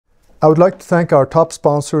I would like to thank our top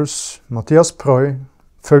sponsors, Matthias Prøy,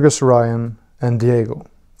 Fergus Ryan, and Diego,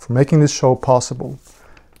 for making this show possible.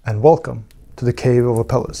 And welcome to the Cave of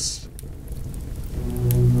Apelles.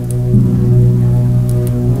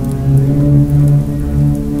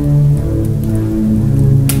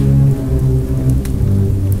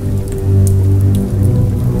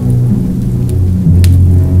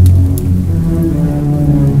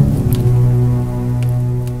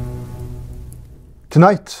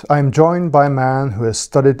 Tonight, I am joined by a man who has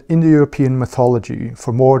studied Indo-European mythology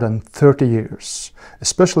for more than 30 years,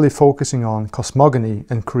 especially focusing on cosmogony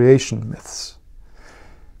and creation myths.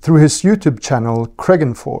 Through his YouTube channel,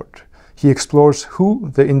 Cregenford, he explores who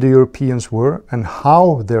the Indo-Europeans were and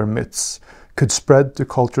how their myths could spread to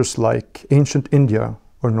cultures like ancient India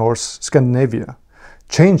or Norse Scandinavia,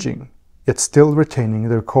 changing yet still retaining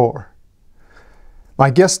their core. My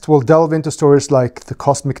guest will delve into stories like the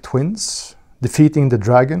cosmic twins, defeating the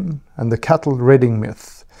dragon, and the cattle raiding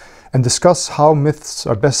myth, and discuss how myths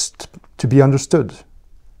are best to be understood.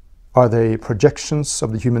 Are they projections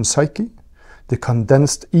of the human psyche, the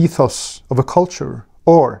condensed ethos of a culture,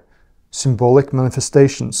 or symbolic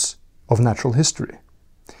manifestations of natural history?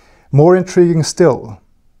 More intriguing still,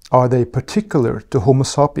 are they particular to Homo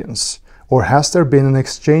sapiens, or has there been an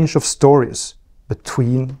exchange of stories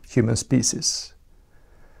between human species?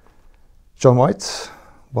 Jon White,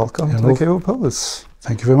 welcome to the Cave of Apelles.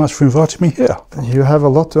 Thank you very much for inviting me here. You have a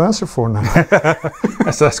lot to answer for now.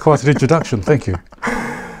 That's quite an introduction, thank you.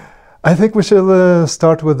 I think we shall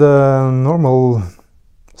start with a normal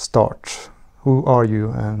start. Who are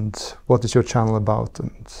you and what is your channel about?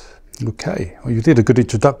 Okay, well, you did a good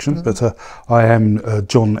introduction, but I am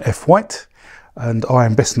Jon F. White, and I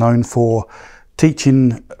am best known for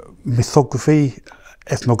teaching mythography,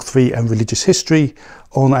 ethnography and religious history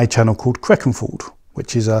on a channel called Cregenford,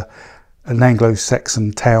 which is an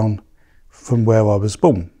Anglo-Saxon town from where I was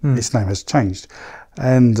born. Its name has changed.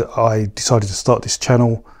 And I decided to start this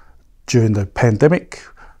channel during the pandemic.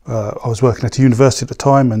 I was working at a university at the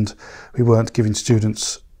time and we weren't giving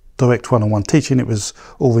students direct one-on-one teaching. It was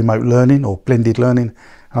all remote learning or blended learning.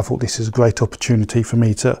 And I thought this is a great opportunity for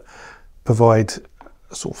me to provide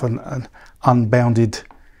sort of an unbounded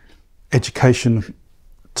education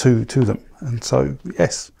to them. And so,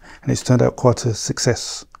 yes, and it's turned out quite a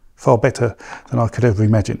success, far better than I could ever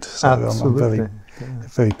imagined. So I'm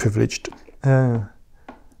very privileged.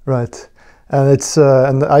 Right, and it's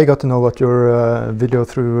and I got to know about your video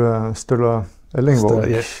through Sturla Ellingvåg,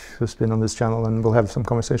 yes, who's been on this channel, and we'll have some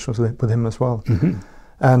conversations with him as well. Mm-hmm.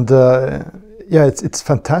 And yeah, it's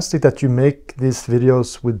fantastic that you make these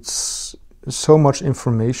videos with so much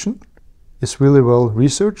information. It's really well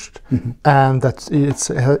researched, and that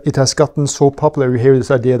it has gotten so popular. You hear this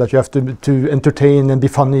idea that you have to entertain and be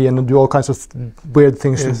funny and do all kinds of weird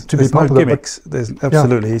things to be popular. No gimmicks. There's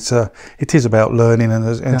absolutely. Yeah. It is about learning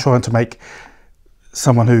and trying to make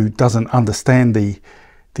someone who doesn't understand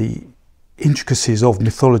the intricacies of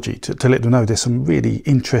mythology to let them know there's some really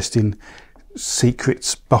interesting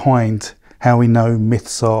secrets behind how we know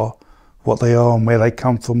myths are, what they are and where they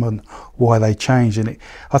come from and why they change. And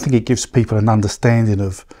I think it gives people an understanding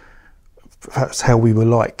of perhaps how we were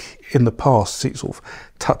like in the past. It's sort of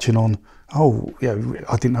touching on, oh, yeah,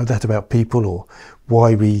 I didn't know that about people, or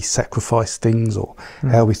why we sacrifice things, or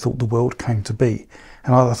how we thought the world came to be.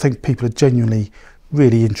 And I think people are genuinely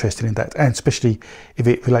really interested in that, and especially if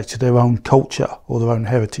it relates to their own culture or their own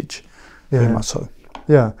heritage, very much so.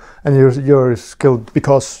 Yeah, and you're skilled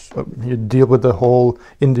because you deal with the whole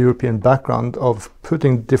Indo-European background of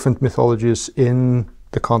putting different mythologies in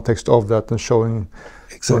the context of that and showing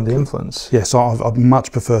the influence. Yes, I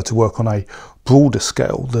much prefer to work on a broader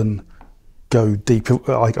scale than go deep.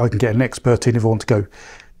 I can get an expert in if I want to go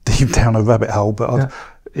deep down a rabbit hole, but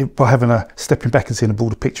by stepping back and seeing a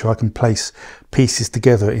broader picture, I can place pieces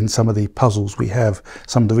together in some of the puzzles we have,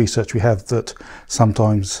 some of the research we have that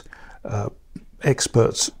sometimes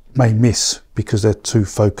experts may miss because they're too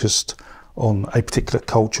focused on a particular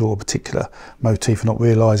culture or a particular motif, not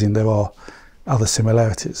realising there are other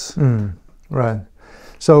similarities. Right.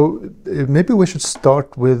 So maybe we should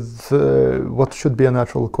start with what should be a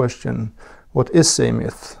natural question. What is a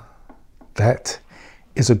myth? That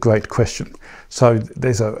is a great question. So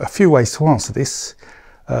there's a few ways to answer this.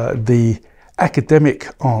 The academic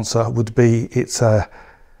answer would be it's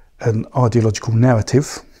an ideological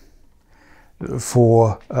narrative.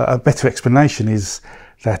 For a better explanation is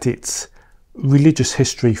that it's religious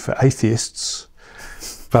history for atheists,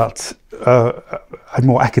 but a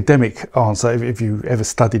more academic answer, if you ever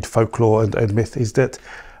studied folklore and myth, is that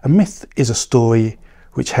a myth is a story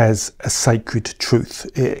which has a sacred truth.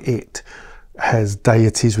 It has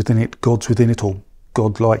deities within it, gods within it, or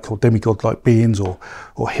godlike or demigod-like beings, or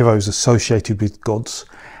heroes associated with gods.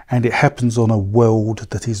 And it happens on a world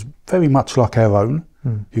that is very much like our own.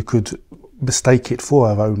 You could mistake it for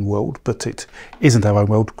our own world, but it isn't our own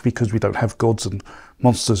world because we don't have gods and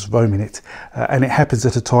monsters roaming it. And it happens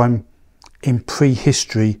at a time in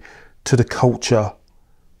prehistory to the culture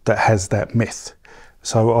that has that myth.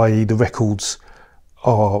 So, i.e. the records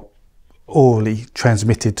are orally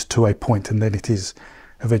transmitted to a point and then it is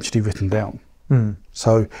eventually written down.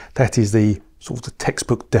 So that is the sort of the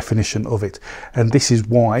textbook definition of it. And this is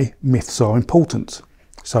why myths are important.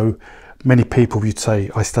 So many people, you'd say,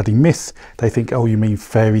 I study myth, they think, oh, you mean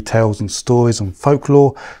fairy tales and stories and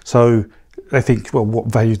folklore. So they think, well, what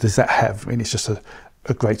value does that have? I mean, it's just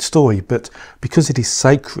a great story. But because it is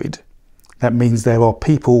sacred, that means there are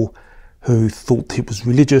people who thought it was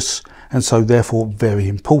religious and so therefore very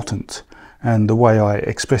important. And the way I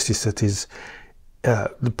express this, that is,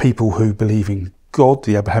 the people who believe in God,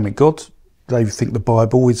 the Abrahamic God, they think the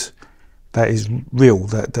Bible is real,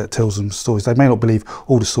 that tells them stories. They may not believe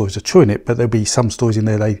all the stories are true in it, but there'll be some stories in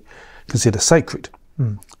there they consider sacred.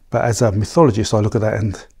 But as a mythologist, I look at that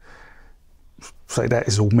and say that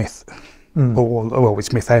is all myth. Or, well,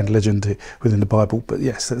 it's myth and legend within the Bible, but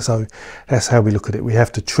yes, so that's how we look at it. We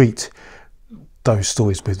have to treat those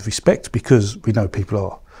stories with respect because we know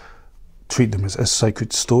people treat them as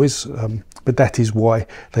sacred stories, but that is why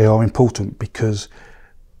they are important, because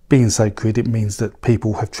being sacred, it means that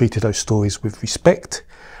people have treated those stories with respect,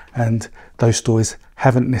 and those stories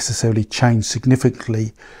haven't necessarily changed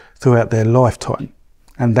significantly throughout their lifetime.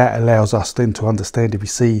 And that allows us then to understand, if we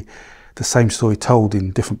see the same story told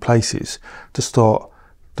in different places, to start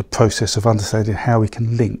the process of understanding how we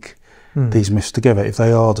can link these myths together. If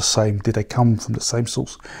they are the same, did they come from the same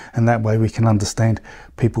source? And that way we can understand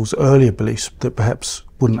people's earlier beliefs that perhaps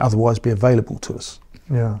wouldn't otherwise be available to us.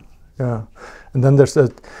 Yeah. And then there's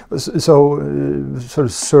that, so sort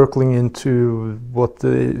of circling into what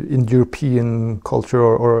the Indo-European culture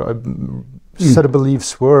or set of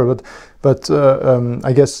beliefs were, but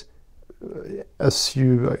I guess, as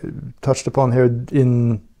you touched upon here,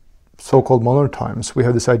 in so-called modern times, we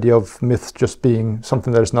have this idea of myth just being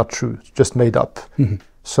something that is not true, just made up.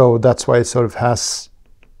 So that's why it sort of has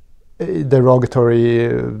a derogatory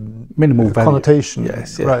minimal connotation.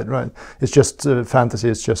 Yes, yeah. Right. It's just fantasy.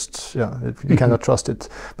 It's just, you cannot trust it.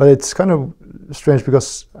 But it's kind of strange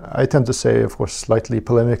because I tend to say, of course, slightly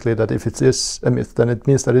polemically, that if it is a myth, then it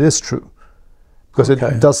means that it is true, because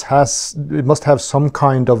it must have some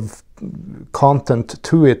kind of content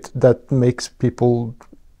to it that makes people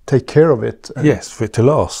take care of it. Yes, for it to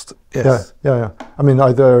last. Yes. Yeah. I mean,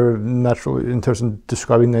 either natural, in terms of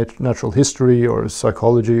describing natural history or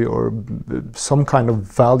psychology or some kind of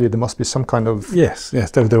value. There must be some kind of... Yes.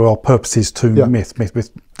 There are purposes to myth.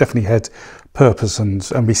 Myth definitely had purpose,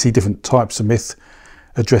 and we see different types of myth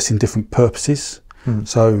addressing different purposes.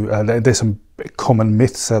 So there's some common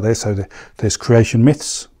myths out there. So there's creation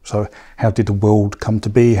myths. So how did the world come to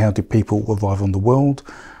be? How did people arrive on the world?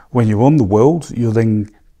 When you're on the world,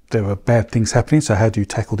 there are bad things happening, so how do you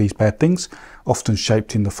tackle these bad things? Often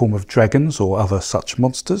shaped in the form of dragons or other such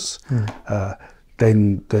monsters.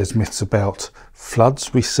 Then there's myths about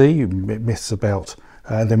floods we see, myths about,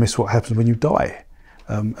 then myths what happens when you die,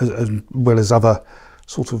 as well as other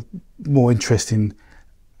sort of more interesting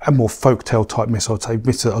and more folktale type myths. I would say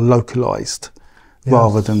myths that are localised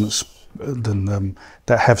rather than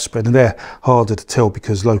that have spread, and they're harder to tell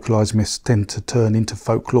because localised myths tend to turn into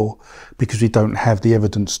folklore because we don't have the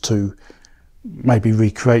evidence to maybe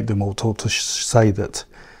recreate them or to say that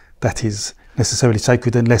is necessarily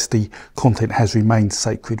sacred unless the content has remained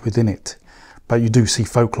sacred within it. But you do see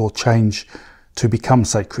folklore change to become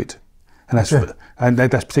sacred, and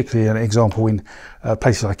that's particularly an example in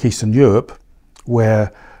places like Eastern Europe,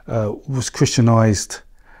 where was Christianised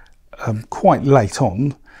quite late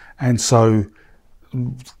on. And so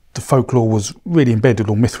the folklore was really embedded,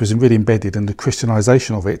 or myth was really embedded, and the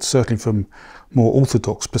Christianisation of it, certainly from more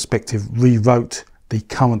orthodox perspective, rewrote the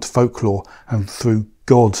current folklore and threw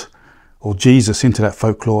God or Jesus into that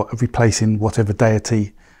folklore, replacing whatever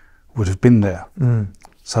deity would have been there.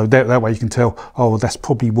 So that way you can tell, oh, that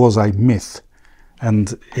probably was a myth,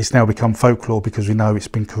 and it's now become folklore because we know it's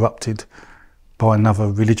been corrupted by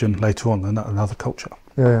another religion later on, another culture.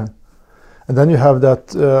 Yeah. And then you have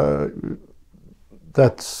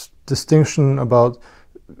that distinction about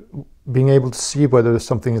being able to see whether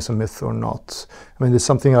something is a myth or not. I mean, there's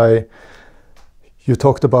something you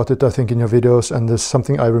talked about it, I think, in your videos, and there's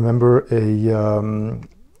something I remember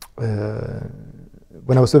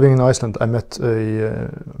when I was living in Iceland, I met a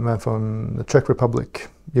man from the Czech Republic,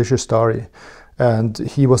 Jerzy Stary, and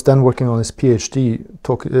he was then working on his PhD,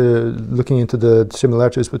 looking into the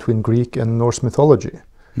similarities between Greek and Norse mythology.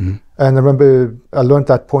 Mm-hmm. And I remember I learned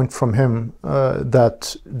that point from him,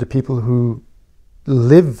 that the people who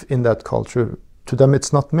live in that culture, to them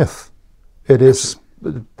it's not myth. It is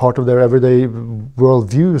part of their everyday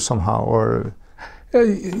worldview somehow, or...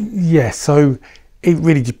 Yeah, so it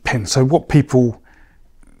really depends. So what people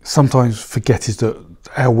sometimes forget is that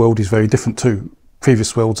our world is very different to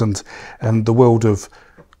previous worlds, and the world of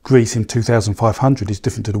Greece in 2500 is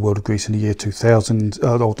different to the world of Greece in the year 2000,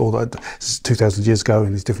 or 2000 years ago,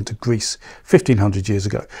 and is different to Greece 1500 years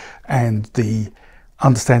ago. And the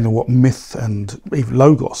understanding of what myth and even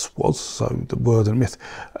logos was, so the word and myth,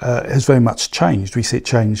 has very much changed. We see it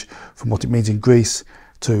change from what it means in Greece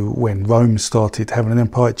to when Rome started having an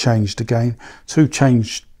empire. It changed again to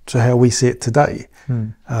change to how we see it today.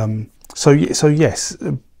 So yes,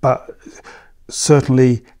 but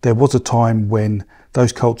certainly there was a time when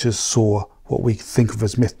those cultures saw what we think of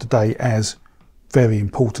as myth today as very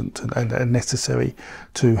important and necessary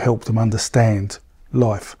to help them understand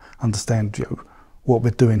life, understand what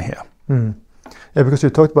we're doing here. Yeah, because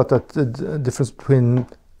you talked about that the difference between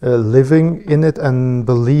living in it and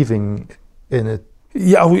believing in it.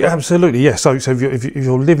 Yeah, absolutely. Yeah. So if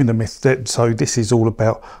you're living the myth, so this is all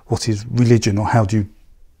about what is religion, or how do you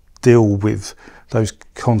deal with those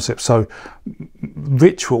concepts. So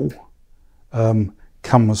ritual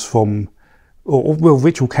comes from, well,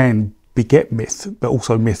 ritual can beget myth, but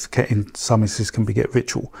also myth in some instances can beget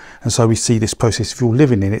ritual. And so we see this process. If you're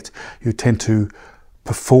living in it, you tend to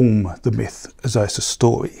perform the myth as though it's a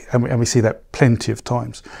story, and we see that plenty of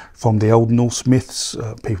times from the old Norse myths.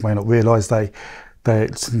 People may not realise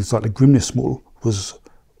things like the Grimnismal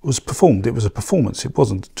was performed. It was a performance. It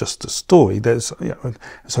wasn't just a story.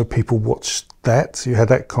 So people watched that. So you had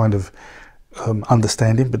that kind of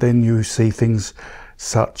understanding. But then you see things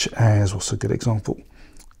such as, what's a good example?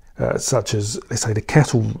 Such as, let's say, the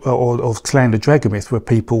kettle or Clan the Dragon myth, where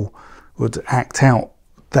people would act out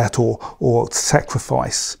that or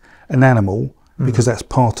sacrifice an animal because that's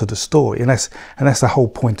part of the story, and that's the whole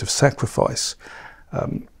point of sacrifice.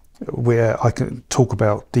 Where I can talk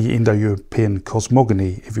about the Indo-European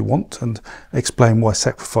cosmogony if you want, and explain why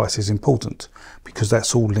sacrifice is important, because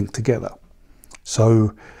that's all linked together.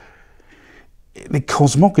 So the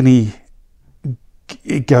cosmogony,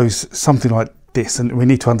 it goes something like this, and we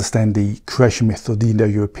need to understand the creation myth of the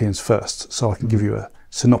Indo-Europeans first, so I can give you a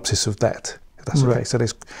synopsis of that, if that's okay. So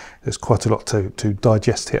there's quite a lot to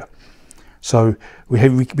digest here. So we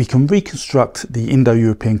can reconstruct the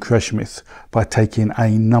Indo-European creation myth by taking a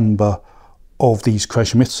number of these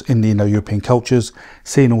creation myths in the Indo-European cultures,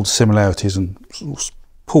 seeing all the similarities, and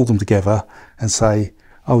pull them together and say,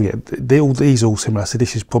 oh yeah, these are all similar, so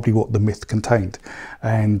this is probably what the myth contained.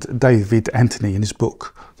 And David Anthony, in his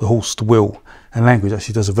book, The Horse, the Will and Language,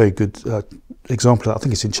 actually does a very good example of that. I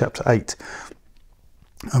think it's in chapter 8.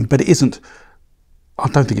 But it isn't, I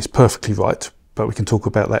don't think it's perfectly right, but we can talk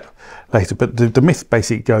about that later. But the myth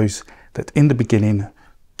basically goes that in the beginning,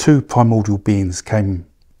 two primordial beings came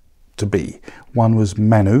to be. One was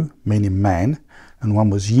Manu, meaning man, and one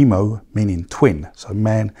was Yimo, meaning twin. So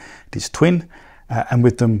man is twin, and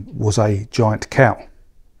with them was a giant cow.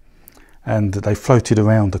 And they floated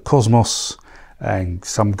around the cosmos, and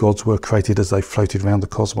some gods were created as they floated around the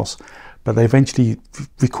cosmos, but they eventually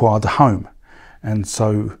required a home. And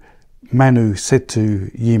so Manu said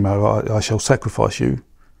to Yimo, I shall sacrifice you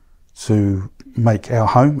to make our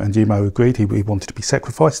home, and Yimo agreed. He wanted to be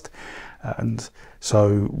sacrificed. And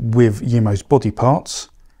so with Yimo's body parts,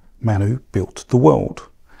 Manu built the world.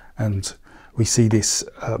 And we see this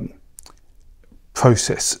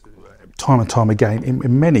process time and time again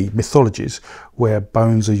in many mythologies, where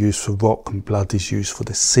bones are used for rock and blood is used for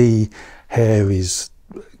the sea, hair is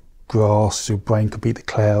grass, your brain could be the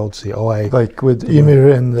clouds, the eye. Like with Ymir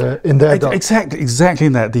in the Edda. Exactly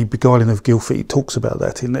in that. The Beguiling of Gylfi talks about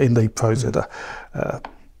that in the Prose Edda.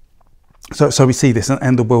 So we see this,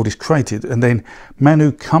 and the world is created, and then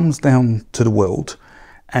Manu comes down to the world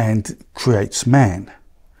and creates man.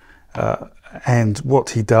 And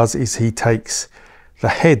what he does is he takes the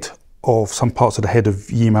head of some parts of the head of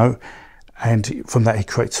Yimo, and from that he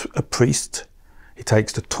creates a priest. He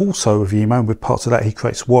takes the torso of Yimo, and with parts of that he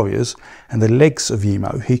creates warriors, and the legs of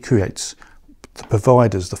Yimo he creates the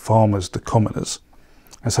providers, the farmers, the commoners.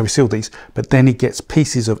 And so we see all these, but then he gets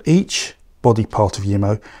pieces of each body part of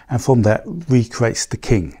Yimo, and from that recreates the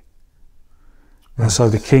king. Right. And so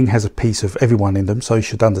the king has a piece of everyone in them, so he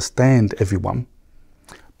should understand everyone.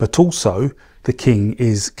 But also the king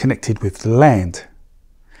is connected with the land.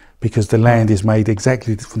 because the land is made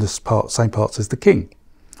exactly from the same parts as the king.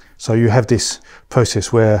 So you have this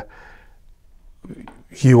process where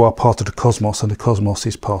you are part of the cosmos and the cosmos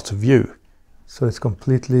is part of you. So it's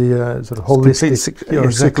completely sort of holistic,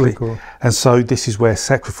 exactly. cyclical. And so this is where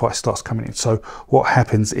sacrifice starts coming in. So what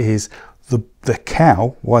happens is the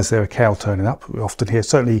cow, why is there a cow turning up? We often hear,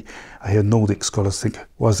 certainly I hear Nordic scholars think,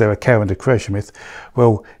 why is there a cow in the creation myth?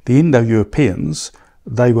 Well, the Indo-Europeans,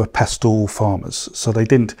 they were pastoral farmers. So they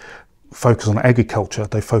didn't focus on agriculture,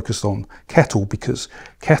 they focused on cattle, because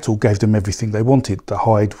cattle gave them everything they wanted. The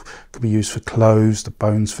hide could be used for clothes, the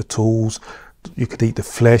bones for tools, you could eat the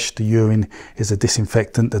flesh, the urine is a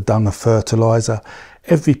disinfectant, the dung a fertilizer.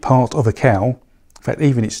 Every part of a cow, in fact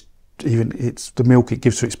even the milk it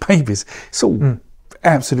gives to its babies, it's all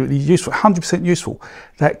absolutely useful, 100% useful.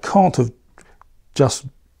 That can't have just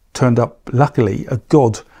turned up. Luckily, a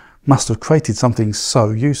god must have created something so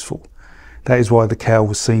useful. That is why the cow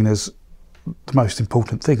was seen as the most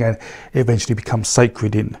important thing, and it eventually becomes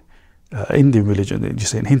sacred in Indian religion, you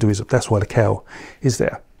see in Hinduism. That's why the cow is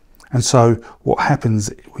there. And so what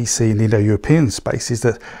happens, we see in the Indo-European space, is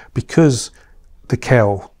that because the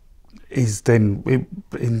cow is then,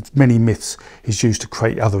 in many myths, is used to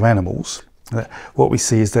create other animals, what we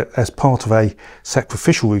see is that as part of a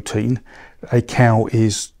sacrificial routine, a cow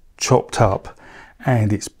is chopped up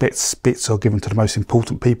and its bits are given to the most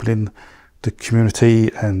important people in the community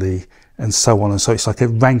and so on. And so it's like a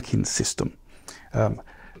ranking system. And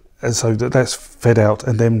so that's fed out,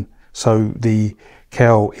 and then so the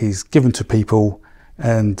cow is given to people,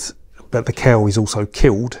 but the cow is also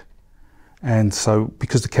killed, and so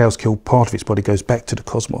because the cow's killed, part of its body goes back to the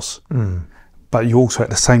cosmos. But you also at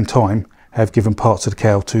the same time have given parts of the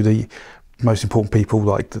cow to the most important people,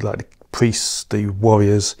 like the priests, the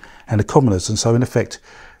warriors and the commoners. And so in effect,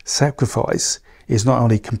 sacrifice is not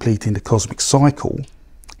only completing the cosmic cycle,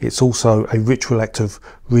 it's also a ritual act of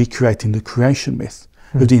recreating the creation myth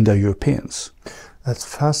of the Indo-Europeans. That's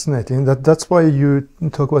fascinating. That's why you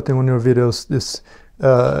talk about in one of your videos this,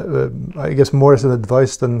 I guess more as an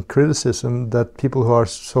advice than criticism, that people who are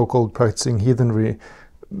so-called practicing heathenry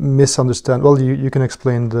misunderstand. Well, you can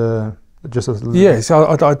explain just a little. Yes,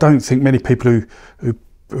 I don't think many people who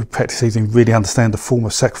practice heathenry really understand the form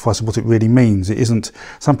of sacrifice and what it really means. It isn't.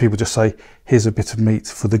 Some people just say, "Here's a bit of meat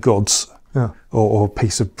for the gods." Yeah. Or a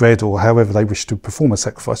piece of bread, or however they wish to perform a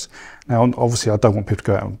sacrifice. Now, obviously, I don't want people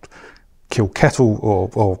to go out and kill cattle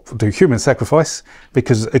or do human sacrifice,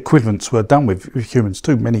 because equivalents were done with humans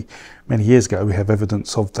too many years ago. We have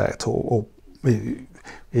evidence of that, or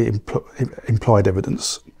implied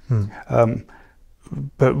evidence.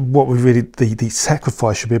 But what we really, the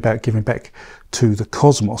sacrifice should be about giving back to the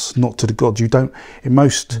cosmos, not to the gods. You don't, in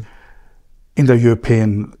most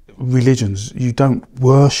Indo-European religions, you don't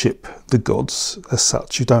worship the gods as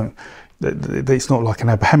such. You don't. It's not like an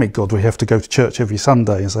Abrahamic God where you have to go to church every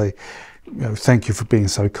Sunday and say, thank you for being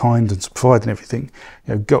so kind and providing everything.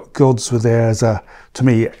 Gods were there to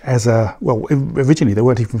me well, originally they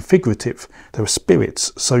weren't even figurative. They were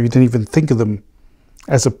spirits, so you didn't even think of them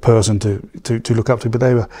as a person to look up to, but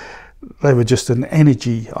they were just an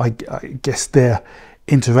energy, I guess, there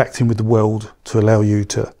interacting with the world to allow you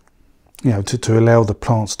to allow the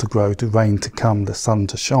plants to grow, the rain to come, the sun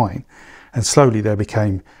to shine. And slowly they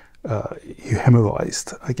became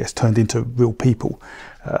euhemerized, I guess, turned into real people.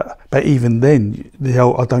 But even then,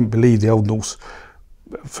 I don't believe the Old Norse,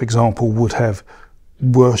 for example, would have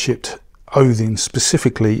worshipped Odin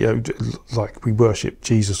specifically, like we worship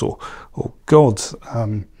Jesus or God.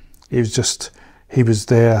 It was just, he was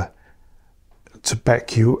there to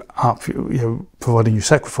back you up, providing you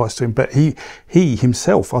sacrifice to him. But he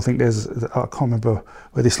himself, I think I can't remember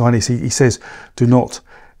where this line is. He says, "Do not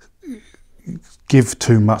give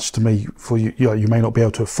too much to me, for you may not be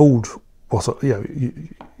able to afford what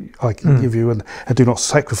I can give you, and do not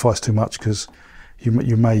sacrifice too much, because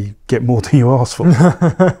you may get more than you ask for."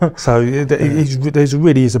 So there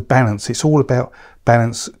really is a balance. It's all about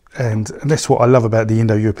balance, and that's what I love about the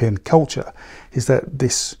Indo-European culture, is that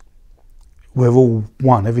we're all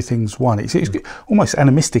one, everything's one. It's almost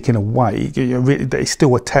animistic in a way. It's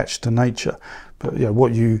still attached to nature, but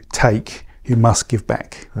what you take, you must give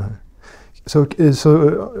back. So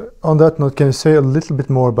on that note, can you say a little bit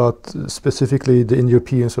more about specifically the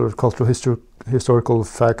Indo-European sort of cultural historical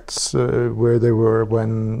facts, where they were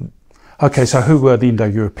when? Okay, so who were the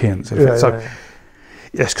Indo-Europeans?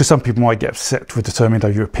 Yes, because some people might get upset with the term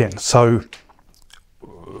Indo-European. So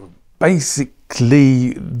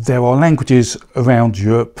basically, there are languages around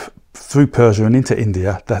Europe through Persia and into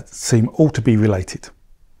India that seem all to be related,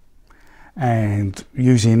 and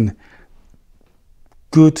using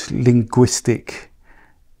good linguistic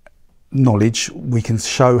knowledge, we can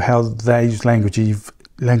show how those languages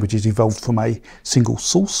evolved from a single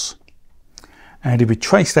source. And if we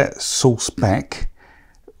trace that source back,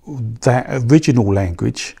 that original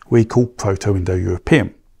language we call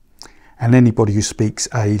Proto-Indo-European. And anybody who speaks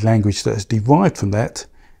a language that is derived from that,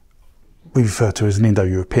 we refer to as an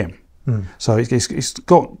Indo-European. So it's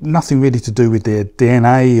got nothing really to do with their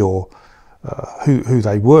DNA or who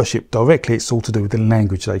they worship directly. It's all to do with the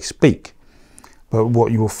language they speak. But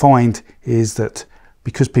what you will find is that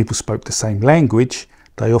because people spoke the same language,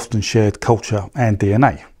 they often shared culture and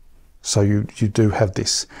DNA. So you do have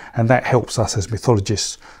this, and that helps us as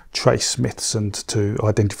mythologists trace myths and to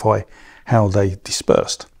identify how they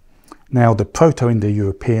dispersed. Now, the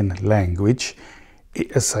Proto-Indo-European language,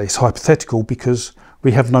 as I say, is hypothetical because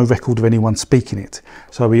we have no record of anyone speaking it.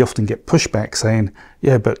 So we often get pushback saying,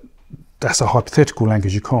 yeah, but that's a hypothetical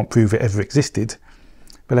language, you can't prove it ever existed.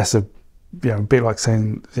 But that's a bit like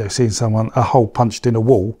saying, seeing someone, a hole punched in a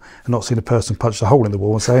wall, and not seeing a person punch a hole in the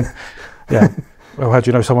wall and saying, yeah, well, how do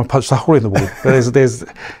you know someone punched a hole in the wall? But there's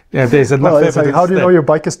enough evidence. Like, how do you know your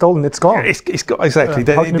bike is stolen? It's gone. It's got, exactly.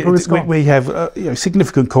 How can you prove it's gone? We have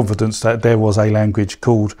significant confidence that there was a language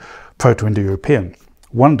called Proto-Indo-European.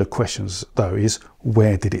 One of the questions, though, is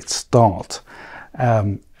where did it start?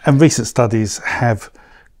 And recent studies have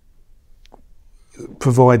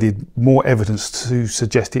provided more evidence to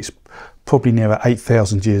suggest it's probably nearer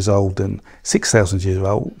 8,000 years old than 6,000 years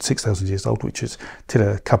old. 6,000 years old, which is till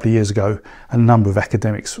a couple of years ago a number of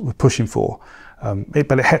academics were pushing for.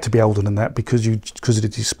 But it had to be older than that because of the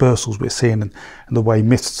dispersals we're seeing and the way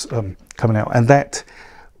myths coming out. And that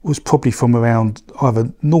was probably from around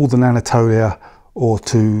either northern Anatolia or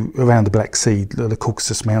to around the Black Sea, the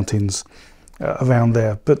Caucasus Mountains, around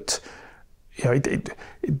there. But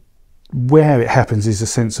where it happens is a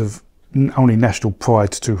sense of only national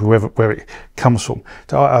pride to where it comes from.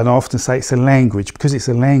 So I often say it's a language. Because it's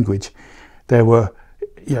a language, there were,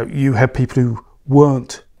 you had people who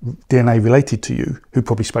weren't DNA related to you who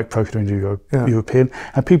probably spoke Proto-Indo-European,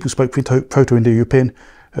 and people spoke Proto-Indo-European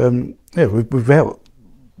without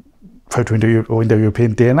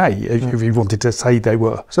Proto-Indo-European DNA, if you wanted to say they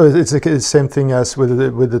were. So it's the same thing as with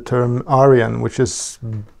the term Aryan, which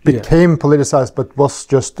became politicized but was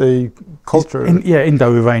just a culture.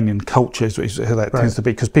 Indo-Iranian culture is how that tends to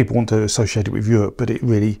be, because people want to associate it with Europe, but it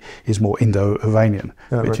really is more Indo-Iranian.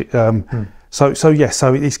 So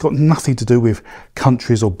it's got nothing to do with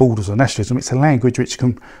countries or borders or nationalism. It's a language which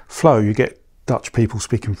can flow. You get Dutch people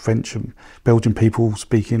speaking French and Belgian people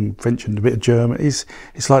speaking French and a bit of German. It's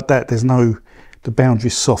like that. The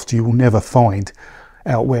boundary's soft. You will never find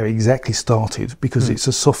out where it exactly started because it's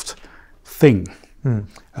a soft thing.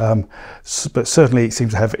 But certainly it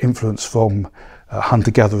seems to have influence from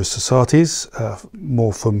hunter-gatherer societies,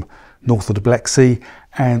 more from north of the Black Sea,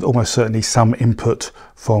 and almost certainly some input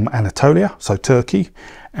from Anatolia, so Turkey,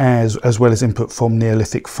 as well as input from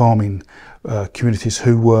Neolithic farming communities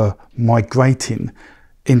who were migrating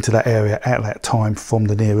into that area at that time from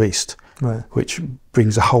the Near East, which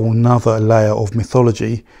brings a whole nother layer of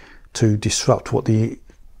mythology to disrupt what the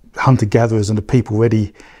hunter-gatherers and the people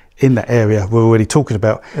already in that area were already talking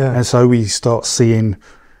about. And so we start seeing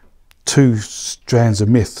two strands of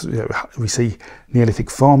myth. We see Neolithic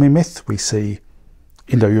farming myth, we see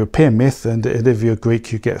Indo-European myth, and if you're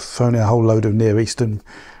Greek you get thrown in a whole load of Near Eastern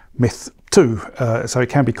myth too. So it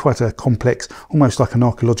can be quite a complex, almost like an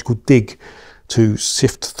archeological dig to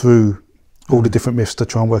sift through all the different myths to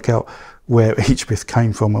try and work out where each myth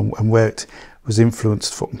came from and where it was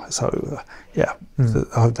influenced from. So I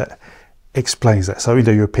hope that explains that. So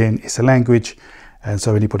Indo-European is a language, and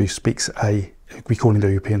so anybody who speaks we call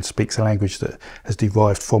Indo-European, speaks a language that has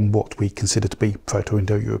derived from what we consider to be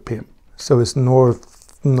Proto-Indo-European. So it's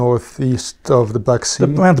northeast of the Black Sea?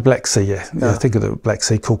 Around the Black Sea, yeah. Think of the Black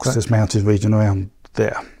Sea, Caucasus Mountains region around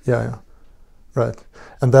there. Right.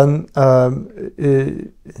 And then,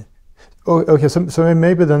 okay, so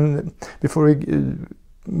maybe then, before we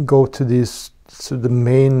go to these, the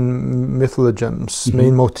main mythologems,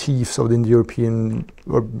 main motifs of the Indo-European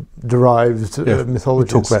or derived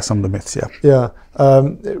mythologies. We'll talk about some of the myths,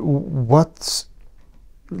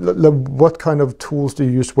 what kind of tools do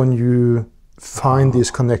you use when you find these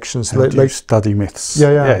connections? Like study myths.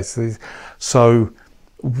 So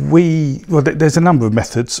there's a number of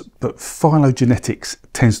methods, but phylogenetics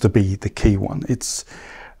tends to be the key one. It's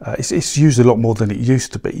used a lot more than it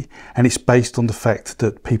used to be, and it's based on the fact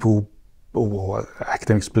that people, or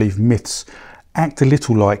academics believe, myths act a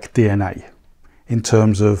little like DNA in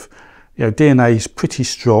terms of, DNA is pretty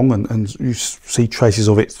strong and you see traces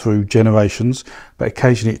of it through generations, but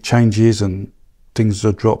occasionally it changes and things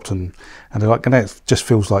are dropped, and they're like, and that just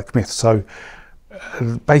feels like myth. So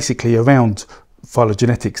basically, around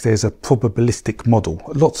phylogenetics, there's a probabilistic model,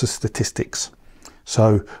 lots of statistics.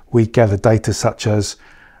 So we gather data such as,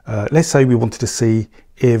 let's say we wanted to see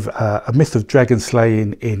if a myth of dragon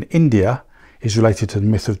slaying in India is related to the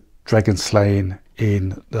myth of dragon slaying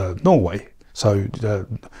in Norway. So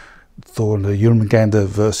Thor and the Jörmungandr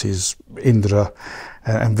versus Indra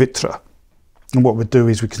and Vitra. And what we do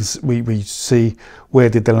is we see where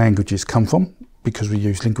did the languages come from, because we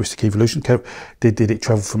use linguistic evolution. Did it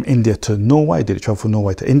travel from India to Norway? Did it travel from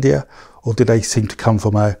Norway to India? Or did they seem to come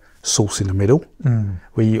from a source in the middle?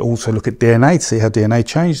 We also look at DNA to see how DNA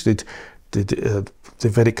changed. Did the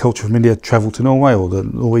Vedic culture from India travel to Norway, or the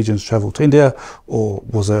Norwegians travel to India, or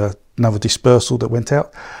was there another dispersal that went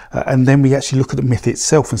out? And then we actually look at the myth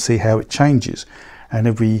itself and see how it changes. And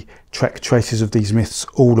if we track traces of these myths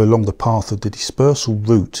all along the path of the dispersal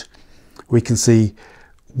route, we can see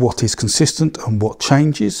what is consistent and what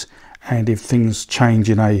changes. And if things change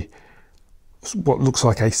in what looks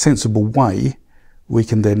like a sensible way, we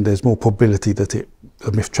can then, there's more probability that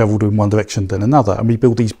a myth travelled in one direction than another. And we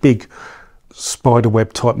build these big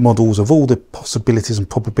spiderweb type models of all the possibilities and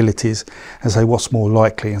probabilities and say what's more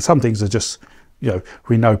likely. And some things are just,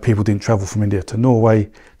 we know people didn't travel from India to Norway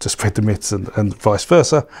to spread the myths, and vice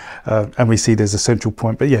versa. And we see there's a central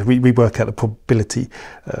point. But yeah, we work out the probability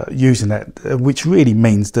using that, which really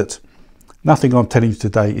means that nothing I'm telling you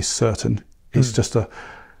today is certain. It's just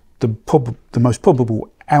the most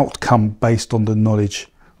probable outcome based on the knowledge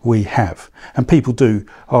we have. And people do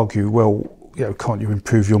argue, well, can't you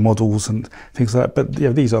improve your models and things like that?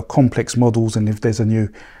 But these are complex models, and if there's a new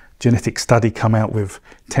genetic study come out with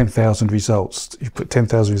 10,000 results, you put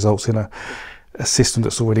 10,000 results in a system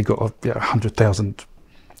that's already got 100,000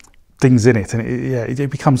 things in it, and it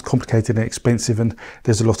becomes complicated and expensive, and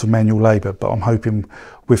there's a lot of manual labour. But I'm hoping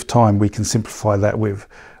with time we can simplify that with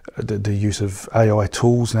the use of AI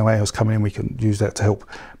tools. Now AI's coming in, we can use that to help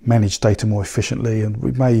manage data more efficiently, and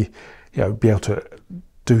we may be able to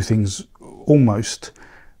do things almost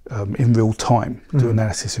in real time, do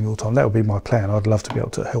analysis in real time. That would be my plan. I'd love to be able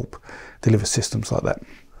to help deliver systems like that.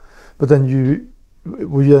 But then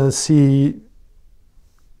we see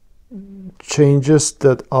changes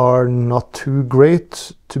that are not too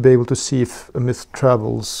great to be able to see if a myth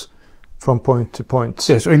travels from point to point.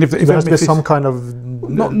 Yes, I mean, if there has to be some kind of...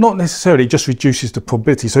 Not necessarily, just reduces the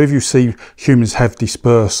probability. So if you see humans have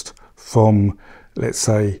dispersed from, let's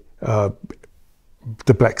say,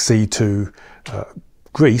 the Black Sea to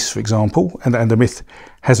Greece, for example, and the myth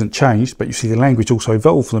hasn't changed, but you see the language also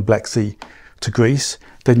evolved from the Black Sea to Greece,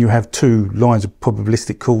 then you have two lines of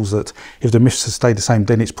probabilistic calls that if the myths have stayed the same,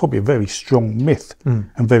 then it's probably a very strong myth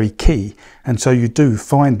and very key. And so you do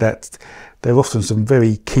find that there are often some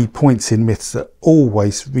very key points in myths that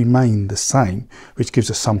always remain the same, which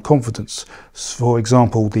gives us some confidence. For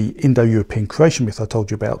example, the Indo-European creation myth I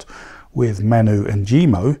told you about with Manu and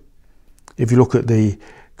Jimo, if you look at the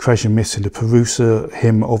creation myths in the Purusa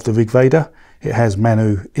hymn of the Rig Veda, it has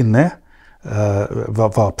Manu in there,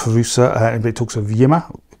 via Purusa, and it talks of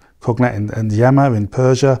Yima, cognate, and Yama in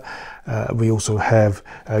Persia. We also have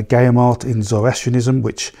Gayamart in Zoroastrianism,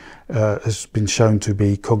 which has been shown to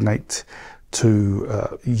be cognate to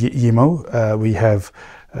Yimo. We have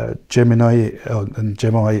Gemini and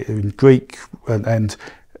Gemini in Greek, and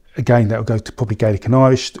again that will go to probably Gaelic and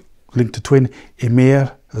Irish, linked to twin.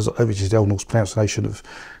 Ymir, which is the Old Norse pronunciation of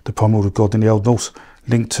the primordial god in the Old Norse,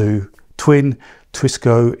 linked to twin.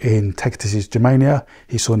 Twisco in Tacitus' Germania,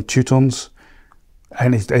 he saw in Teutons,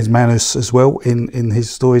 and his Manus as well in his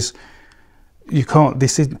stories. You can't.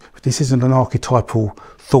 This isn't an archetypal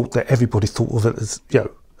thought that everybody thought of it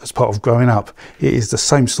as part of growing up. It is the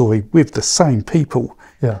same story with the same people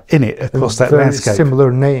in it across that landscape.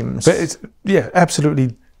 Similar names, but it's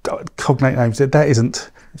absolutely cognate names. That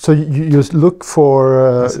isn't. So you just look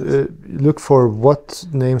for what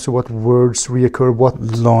names or what words reoccur, what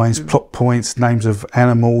lines, plot points, names of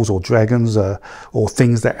animals or dragons or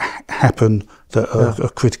things that happen that are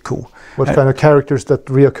critical. What kind of characters that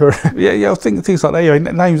reoccur? Things like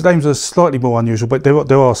that. Names are slightly more unusual, but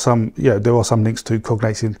there are some links to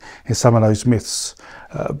cognates in some of those myths.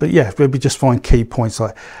 But we just find key points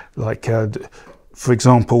like for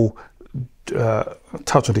example,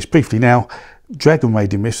 touch on this briefly now. Dragon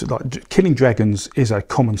raiding myths, like killing dragons, is a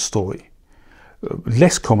common story.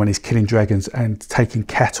 Less common is killing dragons and taking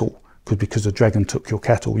cattle, because the dragon took your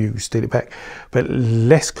cattle, you steal it back. But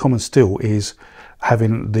less common still is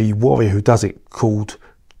having the warrior who does it called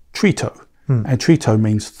Trito. And Trito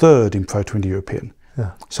means third in Proto-Indo-European.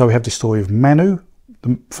 So we have the story of Manu,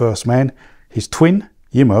 the first man, his twin,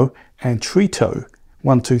 Yimo, and Trito,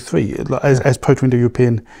 1, 2, 3, as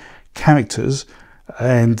Proto-Indo-European characters.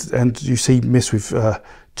 And you see myths with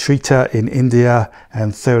Trita in India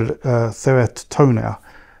and Theratona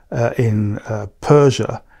in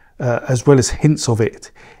Persia, as well as hints of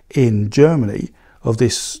it in Germany, of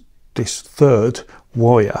this third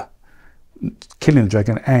warrior killing a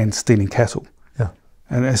dragon and stealing cattle. Yeah.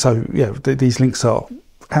 And so, yeah, these links are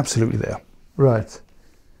absolutely there. Right,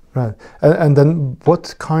 right. And then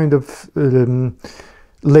what kind of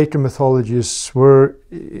later mythologies were,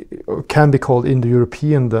 or can be called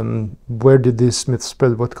Indo-European then? Where did this myth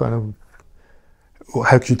spread? What kind of... Well,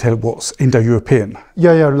 how can you tell what's Indo-European?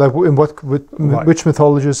 Yeah, like in which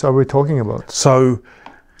mythologies are we talking about? So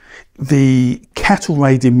the cattle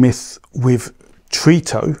raiding myth with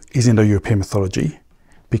Trito is Indo-European mythology,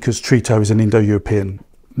 because Trito is an Indo-European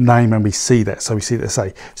name, and we see that. So we see that,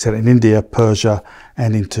 say, said in India, Persia,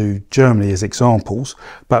 and into Germany as examples.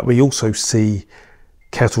 But we also see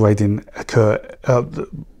cattle raiding occur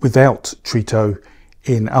without Trito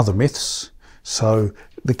in other myths. So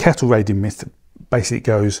the cattle raiding myth basically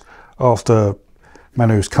goes after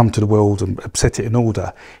Manu's come to the world and set it in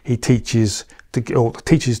order. He teaches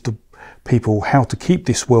the people how to keep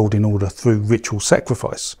this world in order through ritual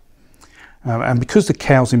sacrifice. And because the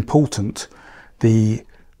cow's important, the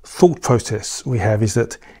thought process we have is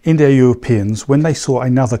that Indo-Europeans, when they saw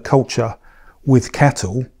another culture with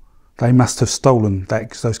cattle, they must have stolen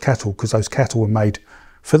those cattle, because those cattle were made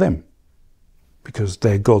for them, because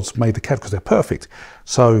their gods made the cattle because they're perfect.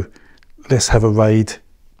 So let's have a raid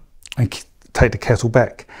and take the cattle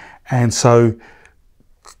back. And so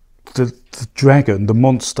the dragon, the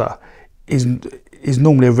monster, is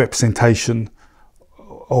normally a representation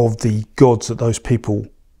of the gods that those people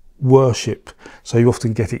worship. So you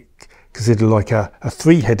often get it considered like a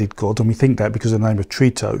three-headed god, and we think that because of the name of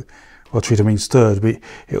Trito. Well, Trito means third, but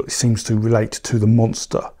it seems to relate to the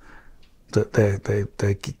monster that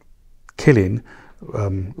they're killing.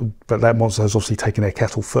 But that monster has obviously taken their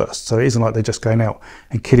cattle first. So it isn't like they're just going out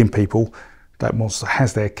and killing people. That monster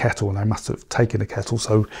has their cattle, and they must have taken the cattle,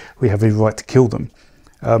 so we have a right to kill them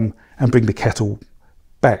and bring the cattle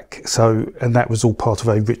back. So, and that was all part of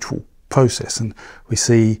a ritual process. And we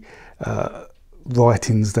see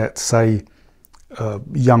writings that say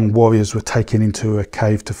young warriors were taken into a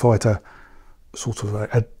cave to fight a sort of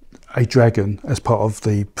a dragon as part of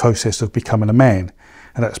the process of becoming a man.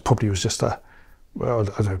 And that probably was just well, I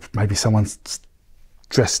don't know, maybe someone's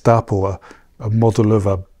dressed up, or a model of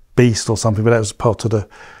a beast or something, but that was part of the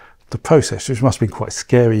process, which must have been quite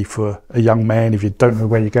scary for a young man if you don't know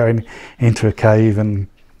where you're going into a cave and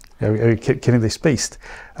killing this beast.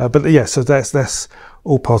 But yeah, so that's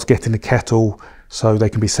all part of getting the cattle so they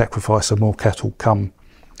can be sacrificed and more cattle come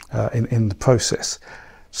in the process.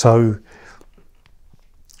 So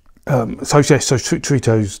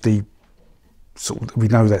Trito's the sort of, we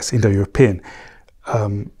know that's Indo-European.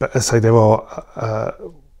 But as I say, there are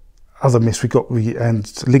other myths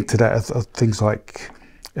and linked to that are things like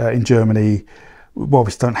in Germany, while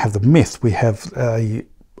we don't have the myth, we have a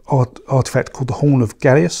artifact called the Horn of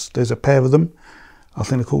Gallius. There's a pair of them, I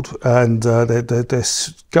think they're called, and they're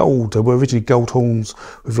gold. They were originally gold horns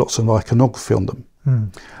with lots of iconography on them.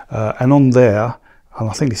 And on there, and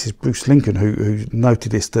I think this is Bruce Lincoln who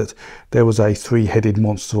noted this, that there was a three-headed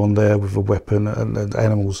monster on there with a weapon and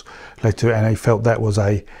animals led to it, and he felt that was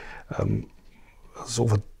a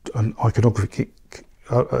sort of an iconographic,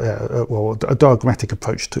 well, a diagrammatic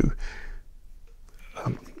approach to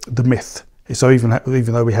the myth. So even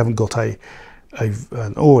though we haven't got an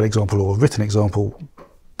oral example or a written example,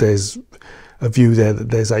 there's a view there that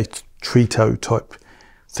there's a Trito type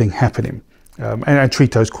thing happening. And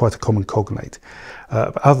Trito is quite a common cognate.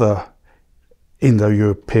 Other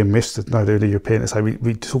Indo-European myths, Indo-European, so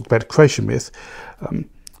we talked about the creation myth,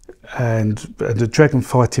 and the dragon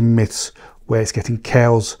fighting myths where it's getting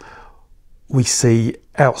cows, we see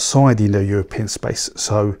outside the Indo-European space.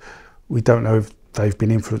 So we don't know if they've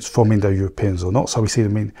been influenced from Indo-Europeans or not. So we see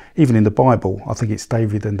them even in the Bible. I think it's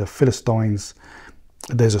David and the Philistines.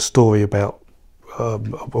 There's a story about a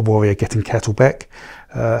warrior getting cattle back.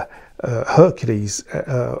 Hercules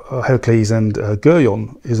and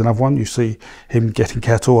Geryon is another one. You see him getting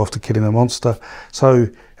cattle after killing a monster. So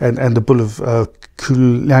and the bull of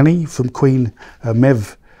Kulani from Queen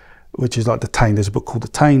Mev, which is like the Tane. There's a book called The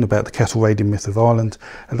Tane about the cattle raiding myth of Ireland,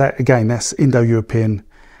 and that again, that's Indo-European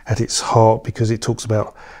at its heart, because it talks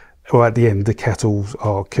about, well, at the end the cattle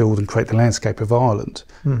are killed and create the landscape of Ireland.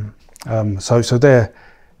 So they're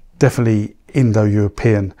definitely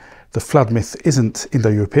Indo-European. The flood myth isn't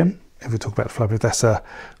Indo-European. If we talk about the flood myth, that's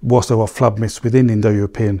whilst there are flood myths within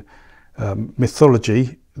Indo-European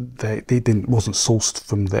mythology, wasn't sourced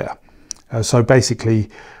from there. So basically,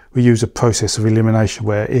 we use a process of elimination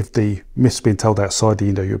where if the myth's been told outside the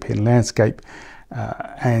Indo-European landscape,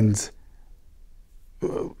 and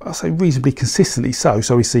I'll say reasonably consistently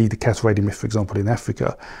so we see the cattle raiding myth, for example, in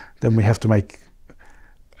Africa, then we have to make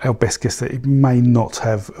our best guess that it may not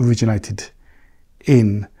have originated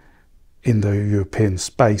in Indo-European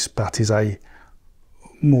space, but is a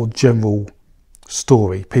more general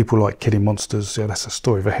story. People like killing monsters, that's a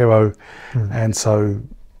story of a hero, and so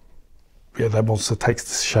that monster takes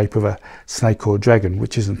the shape of a snake or a dragon,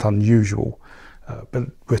 which isn't unusual, but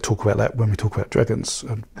we'll talk about that when we talk about dragons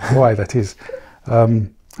and why that is.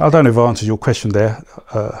 I don't know if I answered your question there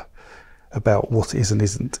about what is and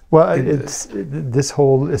isn't. Well, this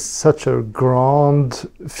whole is such a grand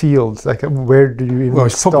field. Like, where do you even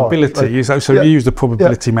it's start? probability. Like, so you use the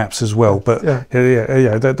probability maps as well, but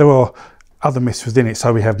there are other myths within it.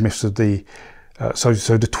 So we have myths of the so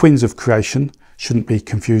the twins of creation shouldn't be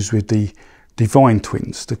confused with the divine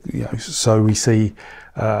twins. So we see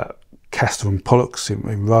Castor and Pollux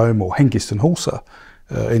in Rome, or Hengist and Horsa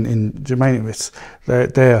in Germanic myths.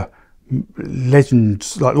 They're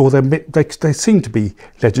legends, they seem to be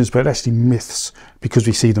legends, but actually myths, because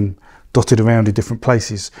we see them dotted around in different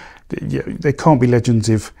places. They can't be legends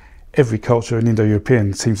if every culture in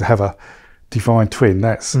Indo-European seems to have a divine twin.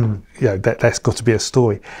 That's that's got to be a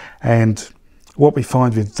story. And what we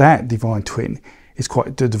find with that divine twin is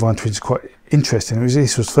quite interesting.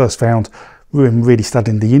 This was first found when really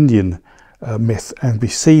studying the Indian myth, and we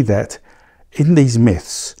see that in these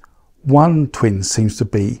myths, one twin seems to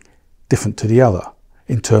be different to the other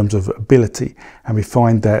in terms of ability, and we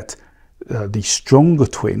find that the stronger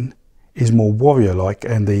twin is more warrior-like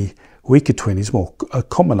and the weaker twin is more a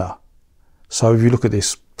commoner. So if you look at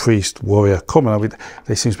this priest, warrior, commoner,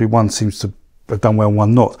 there seems to be one seems to have done well,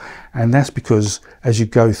 one not, and that's because as you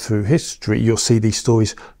go through history, you'll see these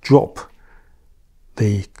stories drop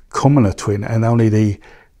the commoner twin, and only the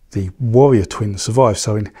warrior twin survives.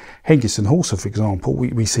 So in Hengist and Horsa, for example,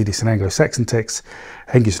 we see this in Anglo-Saxon texts.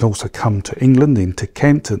 Hengist and Horsa come to England, into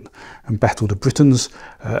Kent, and battle the Britons,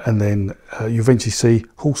 and then you eventually see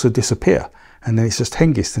Horsa disappear, and then it's just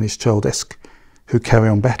Hengist and his child Esk who carry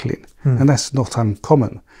on battling, and that's not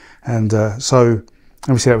uncommon. And so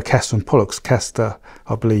we see that with Castor and Pollux. Castor,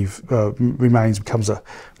 I believe, becomes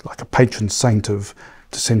like a patron saint of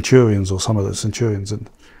the centurions, or some of the centurions, and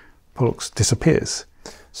Pollux disappears.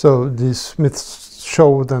 So these myths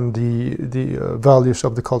show then the values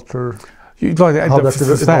of the culture. Yes,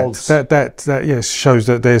 shows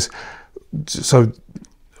that there's. So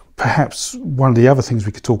perhaps one of the other things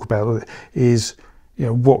we could talk about is,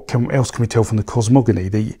 what else can we tell from the cosmogony?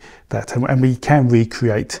 And we can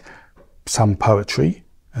recreate some poetry,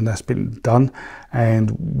 and that's been done.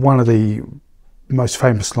 And one of the most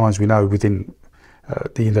famous lines we know within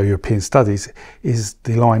the Indo-European studies is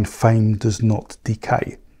the line, "Fame does not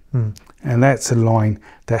decay." And that's a line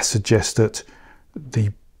that suggests that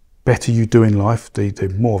the better you do in life,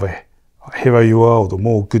 the more of a hero you are, or the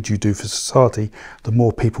more good you do for society, the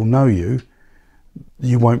more people know you,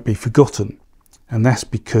 you won't be forgotten. And that's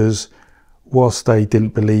because whilst they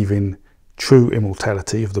didn't believe in true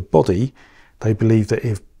immortality of the body, they believed that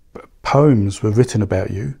if poems were written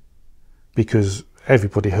about you, because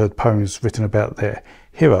everybody heard poems written about their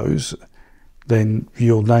heroes, then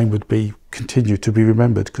your name would continue to be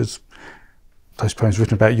remembered, because those poems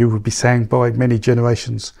written about you would be sang by many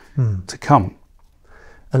generations to come.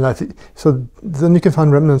 And I think so. Then you can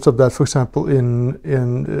find remnants of that, for example, in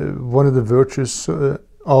one of the virtues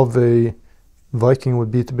of a Viking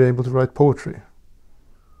would be to be able to write poetry.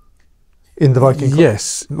 In the Viking,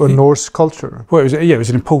 yes, or Norse culture. Well, it was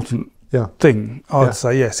an important thing. I'd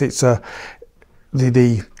say yes. It's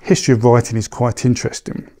the history of writing is quite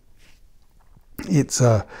interesting. It's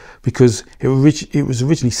because it was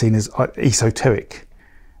originally seen as esoteric,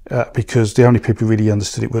 because the only people who really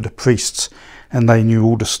understood it were the priests, and they knew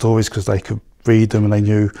all the stories because they could read them, and they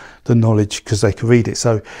knew the knowledge because they could read it.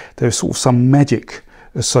 So there was sort of some magic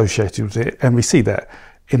associated with it, and we see that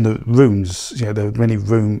in the runes. There are many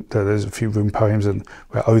there's a few rune poems, and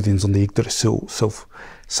where Odin's on the Yggdrasil,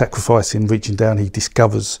 self-sacrificing, reaching down, he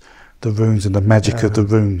discovers the runes and the magic of the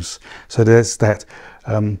runes. So there's that.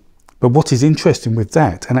 But what is interesting with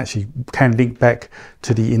that, and actually can link back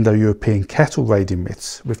to the Indo-European cattle raiding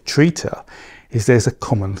myths with Treta, is there's a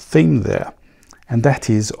common theme there, and that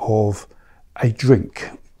is of a drink.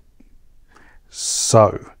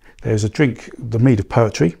 So there's a drink, the mead of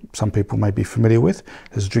poetry, some people may be familiar with.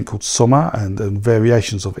 There's a drink called Soma, and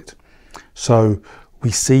variations of it. So we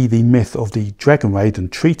see the myth of the dragon raid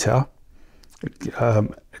and Treta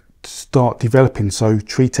start developing. So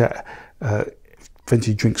Trita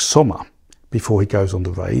eventually drinks Soma before he goes on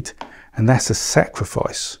the raid, and that's a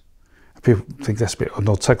sacrifice. People think that's a bit of an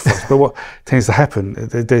odd sacrifice, but what tends to happen,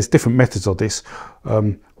 there's different methods of this.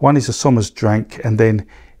 One is the Soma's drank, and then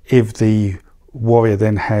if the warrior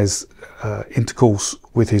then has intercourse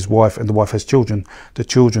with his wife and the wife has children, the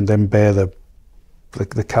children then bear the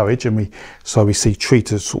courage, and so we see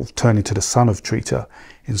Trita sort of turn into the son of Trita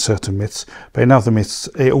in certain myths. But in other myths,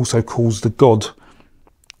 it also calls the god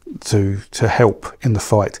to help in the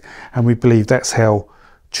fight, and we believe that's how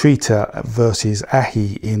Trita versus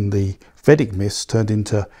Ahi in the Vedic myths turned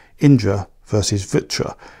into Indra versus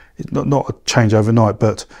Vitra. It's not a change overnight,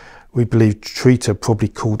 but we believe Trita probably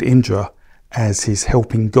called Indra as his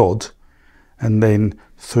helping god, and then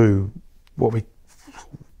through what we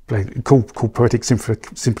call poetic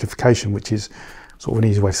simplification, which is sort of an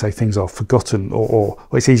easy way to say things are forgotten, or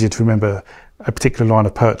it's easier to remember a particular line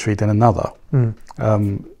of poetry than another.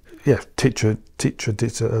 Titra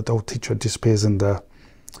disappears, and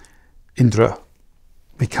Indra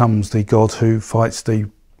becomes the god who fights the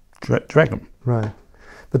dragon. Right.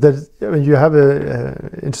 But you have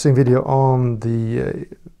an interesting video on the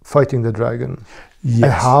fighting the dragon. Yes.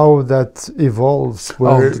 And how that evolves.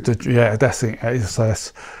 That's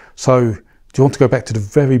it. So, do you want to go back to the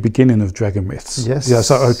very beginning of dragon myths? Yes. Yeah.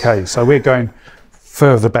 So we're going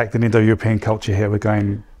further back than Indo-European culture here. We're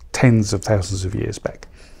going tens of thousands of years back.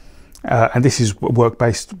 And this is work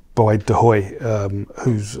based by De Hoy,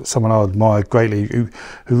 who's someone I admire greatly, who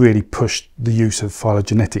really pushed the use of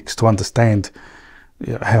phylogenetics to understand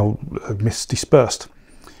how myths dispersed.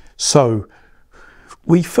 So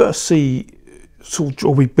we first see,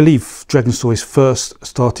 or we believe dragon stories first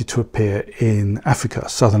started to appear in Africa,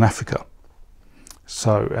 southern Africa.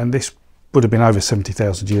 So, and this would have been over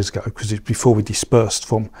 70,000 years ago, because it's before we dispersed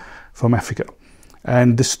from Africa.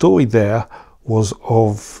 And the story there was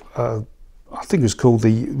of, I think it was called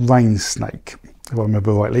the rain snake, if I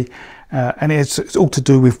remember rightly, and it's all to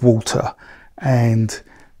do with water. And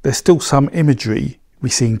there's still some imagery we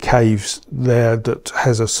see in caves there that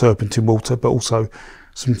has a serpent in water, but also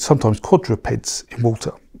sometimes quadrupeds in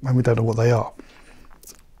water, and we don't know what they are.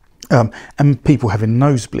 And people having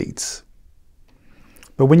nosebleeds.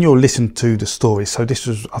 But when you're listening to the story, so this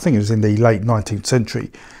was, I think it was in the late 19th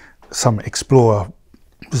century, some explorer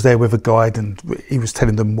was there with a guide, and he was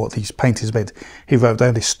telling them what these paintings meant. He wrote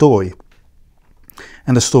down this story,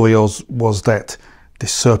 and the story was that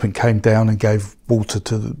this serpent came down and gave water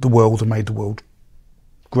to the world and made the world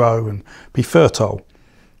grow and be fertile.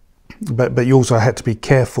 But you also had to be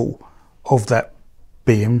careful of that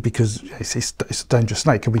being, because it's a dangerous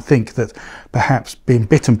snake, and we think that perhaps being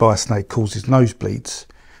bitten by a snake causes nosebleeds,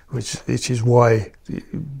 which is why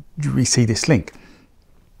we see this link.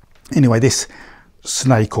 Anyway, this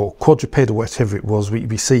snake or quadruped or whatever it was,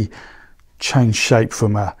 we see change shape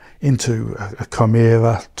from into a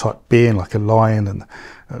chimera type being, like a lion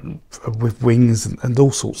and with wings and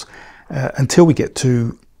all sorts, until we get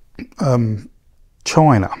to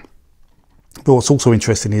China. But what's also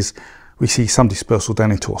interesting is we see some dispersal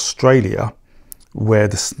down into Australia, where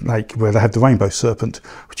they have the rainbow serpent,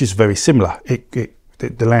 which is very similar.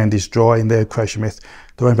 The land is dry in their creation myth.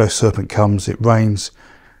 The rainbow serpent comes, it rains,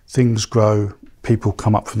 things grow, people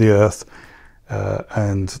come up from the earth,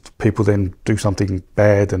 and people then do something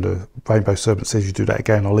bad, and the rainbow serpent says, "You do that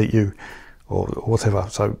again, I'll eat you," or whatever.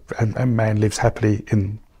 So, and man lives happily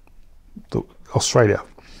in Australia.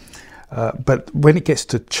 But when it gets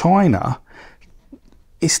to China,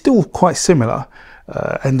 it's still quite similar,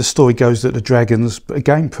 and the story goes that the dragons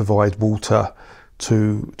again provide water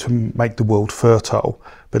to make the world fertile,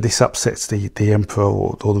 but this upsets the emperor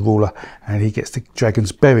or the ruler, and he gets the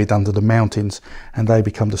dragons buried under the mountains, and they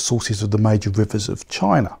become the sources of the major rivers of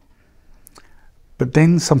China. But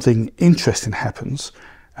then something interesting happens,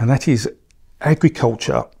 and that is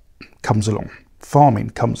agriculture comes along,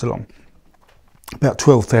 farming comes along, about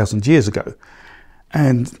 12,000 years ago,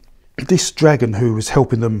 and this dragon who was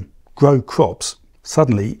helping them grow crops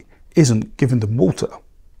suddenly isn't giving them water.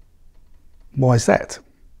 Why is that?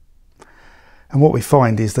 And what we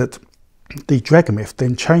find is that the dragon myth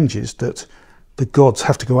then changes, that the gods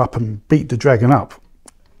have to go up and beat the dragon up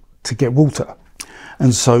to get water.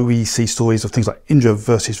 And so we see stories of things like Indra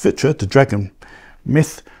versus Vitra, the dragon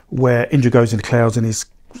myth, where Indra goes in the clouds and is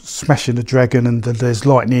smashing the dragon, and there's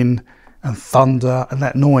lightning and thunder, and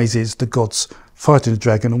that noise is the gods fighting the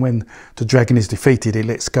dragon, and when the dragon is defeated, it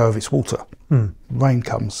lets go of its water. Rain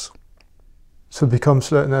comes. So it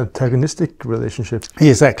becomes an antagonistic relationship.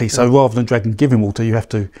 Yeah, exactly. So rather than dragon giving water, you have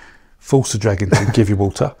to force the dragon to give you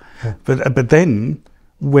water. Yeah. But then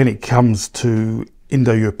when it comes to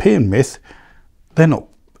Indo-European myth, they're not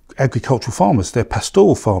agricultural farmers, they're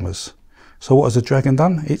pastoral farmers. So what has a dragon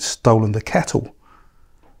done? It's stolen the cattle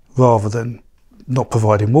rather than not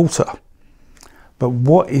providing water. But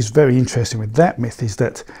what is very interesting with that myth is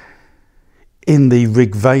that in the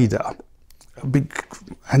Rig Veda,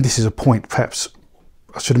 and this is a point perhaps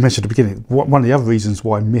I should have mentioned at the beginning, one of the other reasons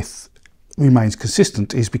why myth remains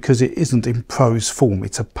consistent is because it isn't in prose form,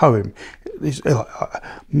 it's a poem.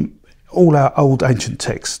 All our old ancient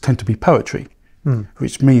texts tend to be poetry,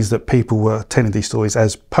 which means that people were telling these stories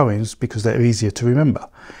as poems because they're easier to remember,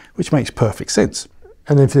 which makes perfect sense.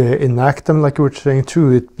 And if they enact them, like you were saying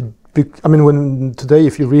too, I mean, when today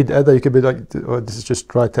if you read Edda, you could be like, oh, this is just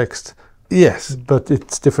dry text. Yes. But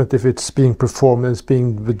it's different if it's being performed, it's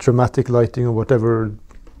being with dramatic lighting or whatever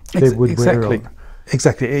they would wear on.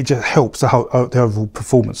 Exactly. It just helps the overall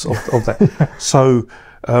performance of that. So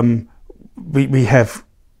we have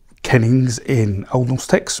kennings in Old Norse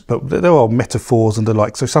texts, but there are metaphors and the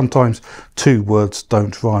like. So sometimes two words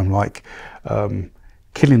don't rhyme, like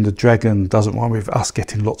killing the dragon doesn't rhyme with us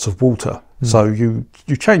getting lots of water. So you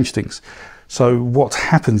change things. So what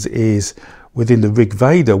happens is within the Rig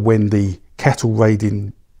Veda, when the cattle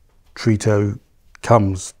raiding Trito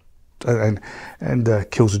comes and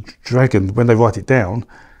kills a dragon, when they write it down,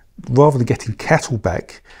 rather than getting cattle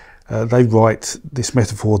back, they write this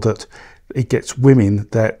metaphor that it gets women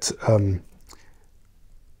that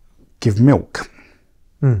give milk,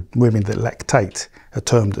 women that lactate, a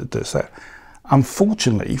term that does that.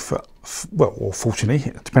 Unfortunately, or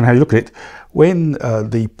fortunately, depending how you look at it, when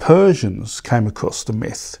the Persians came across the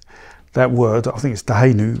myth, that word, I think it's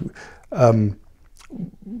Dahenu,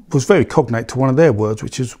 was very cognate to one of their words,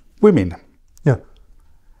 which is women. Yeah.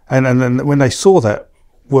 And then when they saw that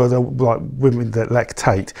word, like women that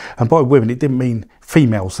lactate, and by women it didn't mean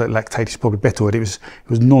females that lactate, is probably a better word. It was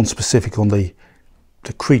non-specific on the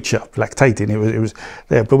creature lactating. It was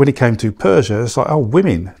there. But when it came to Persia, it's like, oh,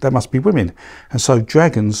 women, that must be women. And so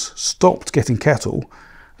dragons stopped getting cattle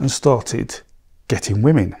and started getting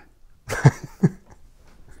women.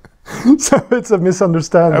 So it's a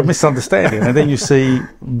misunderstanding. A misunderstanding. And then you see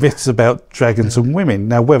myths about dragons and women.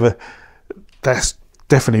 Now, whether that's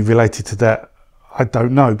definitely related to that, I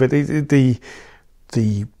don't know. But I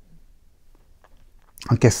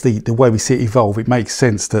guess the way we see it evolve, it makes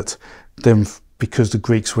sense that them, because the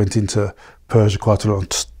Greeks went into Persia quite a lot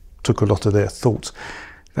and took a lot of their thoughts,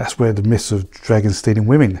 that's where the myths of dragons stealing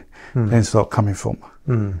women then start coming from.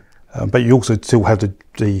 But you also still have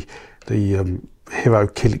the hero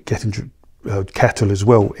getting cattle as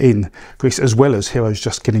well in Greece, as well as heroes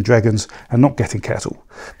just killing dragons and not getting cattle.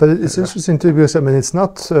 But it's interesting too, because I mean, it's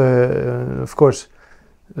not, of course,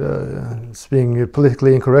 it's being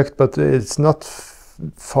politically incorrect, but it's not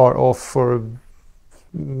far off for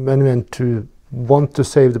many men to want to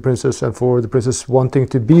save the princess and for the princess wanting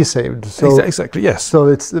to be saved. So exactly, yes. So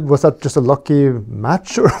was that just a lucky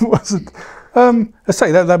match, or was it? I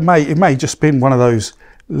say that it may just been one of those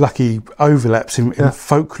lucky overlaps in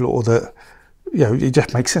folklore that, you know, it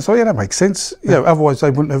just makes sense. Oh yeah, that makes sense. You know, otherwise they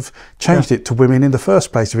wouldn't have changed it to women in the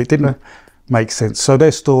first place if it didn't make sense. So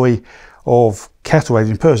their story of cattle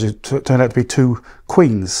raiding in Persia turned out to be two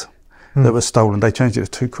queens that were stolen. They changed it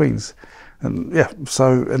to two queens, and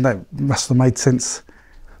and that must have made sense.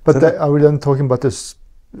 But are we then talking about this?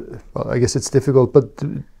 Well, I guess it's difficult, but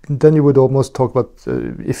then you would almost talk about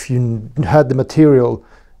if you had the material,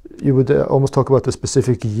 you would almost talk about the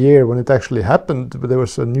specific year when it actually happened. But there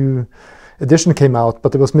was a new edition came out,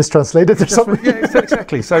 but it was mistranslated or something. Yeah,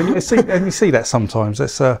 exactly. So you see that sometimes.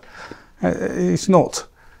 It's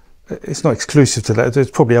not exclusive to that. There's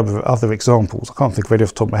probably other examples. I can't think of any off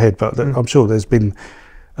the top of my head, but I'm sure there's been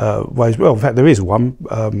ways. Well, in fact, there is one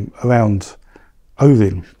around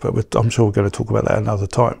Odin, but I'm sure we're going to talk about that another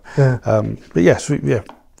time. But yes,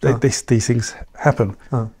 these things happen.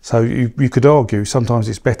 So you could argue sometimes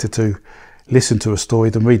it's better to listen to a story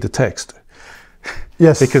than read the text.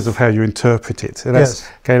 Yes, because of how you interpret it. And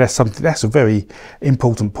that's a very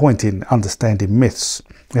important point in understanding myths.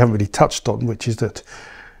 We haven't really touched on, which is that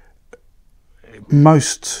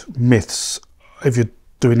most myths, if you're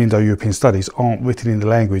doing Indo-European studies, aren't written in the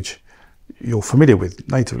language you're familiar with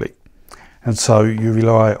natively. And so you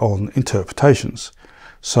rely on interpretations.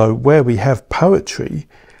 So where we have poetry,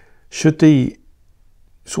 should the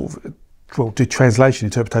do translation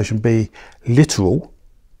interpretation be literal,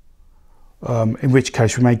 in which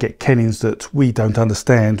case we may get kennings that we don't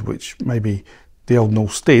understand, which maybe the Old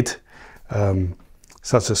Norse did,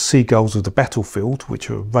 such as seagulls of the battlefield, which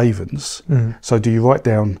are ravens. So do you write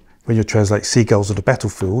down, when you translate seagulls on the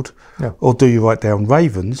battlefield, Yeah. or do you write down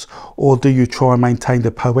ravens, or do you try and maintain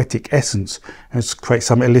the poetic essence and create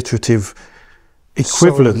some alliterative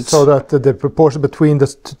equivalent? So that the proportion between the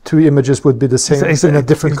two images would be the same in a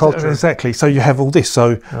different culture. Exactly. So you have all this.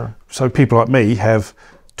 So people like me have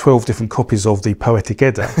 12 different copies of the Poetic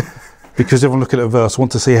Edda because everyone looking at a verse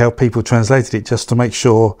want to see how people translated it, just to make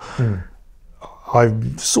sure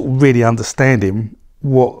I'm sort of really understanding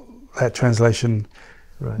what that translation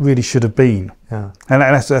really should have been. Yeah. And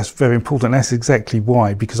that's very important. That's exactly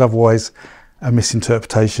why, because otherwise a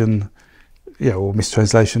misinterpretation, or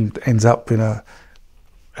mistranslation ends up in an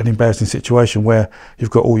embarrassing situation where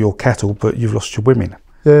you've got all your cattle but you've lost your women.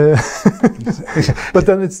 Yeah. But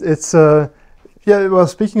then it's well,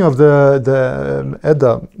 speaking of the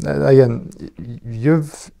Edda, again,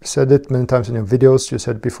 you've said it many times in your videos. You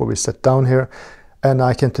said it before we sat down here, and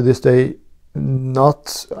I can to this day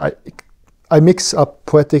I mix up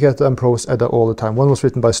Poetic Edda and Prose Edda all the time. One was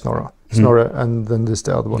written by Snorre, and then there's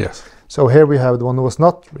the other one. Yes. So here we have the one that was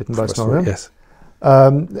not written by Snorre. Yes.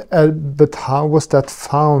 But how was that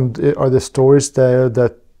found? Are there stories there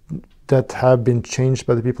that have been changed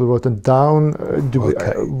by the people who wrote them down? Do we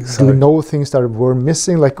know things that were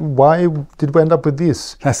missing? Like, why did we end up with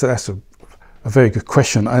these? That's a very good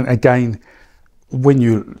question. And again, when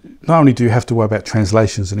you not only do you have to worry about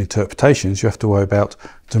translations and interpretations, you have to worry about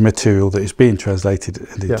the material that is being translated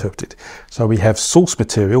and interpreted. So we have source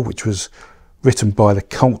material, which was written by the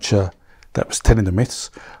culture that was telling the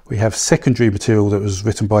myths. We have secondary material that was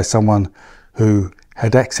written by someone who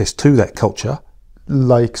had access to that culture.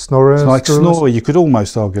 Like Snorre? Like Snorre, you could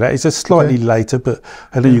almost argue that. It's just slightly later,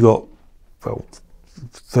 and then you got,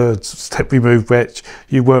 third step removed, where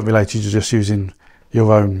you weren't related, you're just using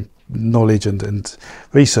your own knowledge and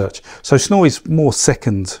research. So Snorre is more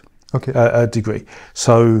second degree.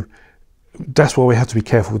 So that's why we have to be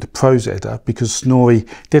careful with the Prose Edda, because Snorre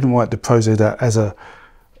didn't write the Prose Edda as a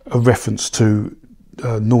reference to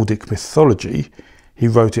Nordic mythology. He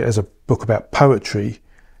wrote it as a book about poetry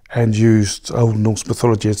and used Old Norse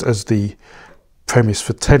mythology as the premise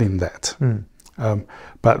for telling that.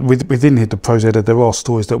 But within the Prose Edda, there are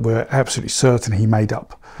stories that we're absolutely certain he made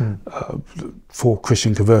up for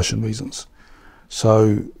Christian conversion reasons.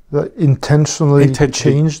 So intentionally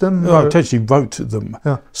changed them? No, intentionally wrote them.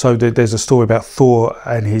 Yeah. So there's a story about Thor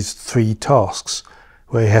and his 3 tasks,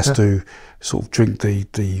 where he has to sort of drink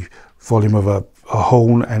the volume of a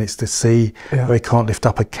horn, and it's the sea, where he can't lift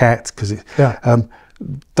up a cat because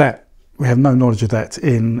that we have no knowledge of that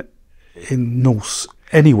in Norse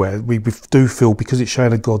anywhere. We do feel, because it's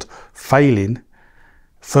showing a god failing,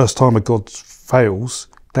 first time a god fails,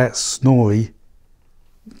 that's Snorre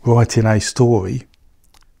writing a story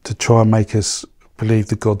to try and make us believe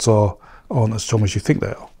the gods aren't as strong as you think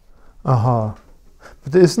they are.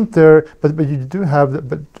 But isn't there? But you do have.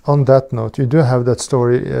 But on that note, you do have that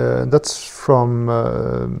story. That's from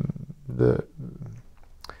the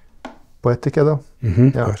Poetic Edda.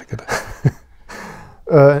 Poetic Edda.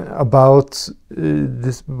 About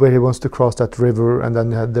this, where he wants to cross that river, and then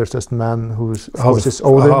there's this man who's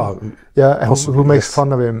Odin, who makes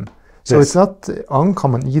fun of him. So it's not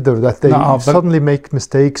uncommon either that they suddenly make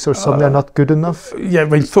mistakes or suddenly are not good enough. Yeah, I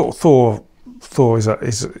mean Thor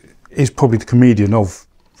is probably the comedian of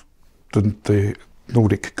the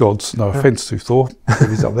Nordic gods. No offence to Thor,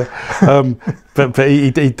 he's up there, but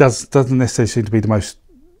he doesn't necessarily seem to be the most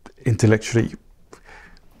intellectually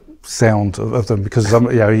sound of them, because some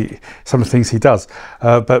of the things he does.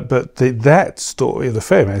 But that story of the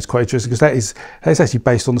Fair Man is quite interesting, because that is actually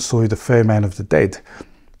based on the story of the Fair Man of the Dead,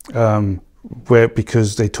 where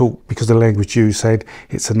because the language used said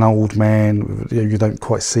it's an old man, you don't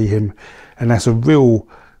quite see him, and that's a real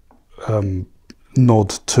nod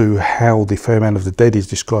to how the Fair Man of the Dead is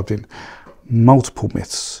described in multiple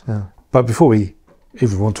myths. But before we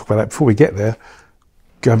even want to talk about that, before we get there,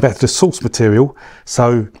 going back to the source material,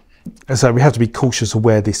 so we have to be cautious of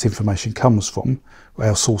where this information comes from,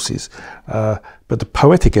 our sources. But the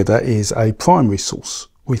Poetic Edda is a primary source,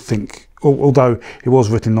 we think, although it was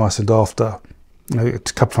written nice and after, a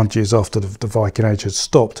couple of hundred years after the Viking Age had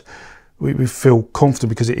stopped. We feel confident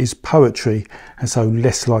because it is poetry, and so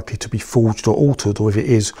less likely to be forged or altered, or if it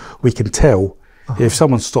is, we can tell. If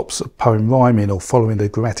someone stops a poem rhyming or following the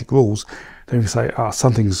grammatic rules, then we can say,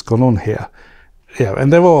 something's gone on here. Yeah,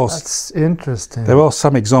 and that's interesting. There are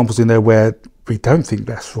some examples in there where we don't think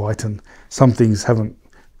that's right, and some things haven't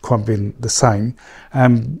quite been the same.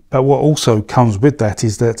 But what also comes with that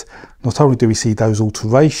is that not only do we see those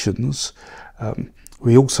alterations,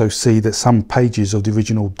 we also see that some pages of the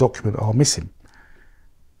original document are missing,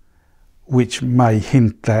 which may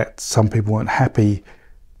hint that some people weren't happy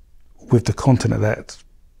with the content of that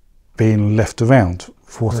being left around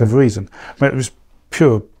for whatever reason. I mean, it was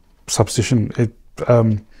pure supposition.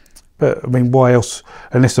 But I mean, why else?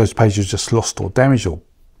 Unless those pages are just lost or damaged or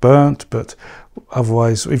burnt. But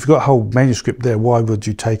otherwise, if you've got a whole manuscript there, why would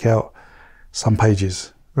you take out some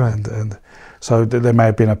pages? Right. And so there may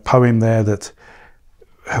have been a poem there that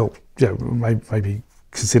helped, maybe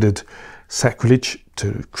considered sacrilege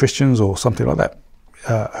to Christians or something like that.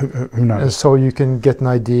 Who knows? And so you can get an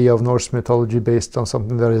idea of Norse mythology based on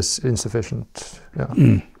something that is insufficient.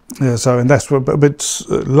 Yeah. Yeah. So, and that's what. But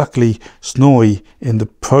luckily, Snorri in the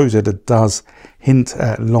prose edda does hint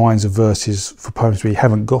at lines of verses for poems we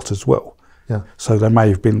haven't got as well. Yeah. So there may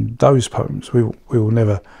have been those poems. We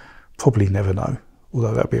will probably never know.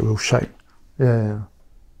 Although that'd be a real shame. Yeah.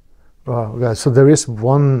 Wow. Yeah. So there is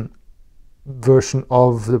one version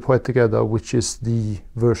of the Poetic Edda, which is the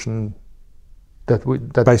version that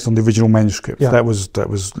based on the original manuscript. Yeah. That was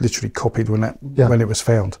literally copied when it was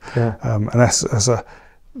found. Yeah. And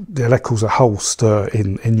that caused a whole stir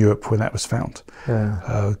in Europe when that was found.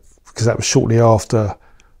 Yeah. Because that was shortly after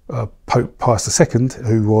Pope Pius II,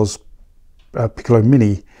 who was Piccolo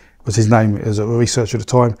Mini was his name as a researcher at the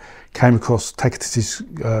time, came across Tacitus'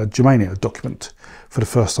 Germania document for the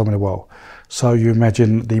first time in a while. So you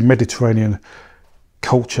imagine the Mediterranean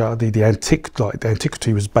culture, the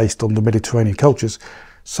antiquity was based on the Mediterranean cultures.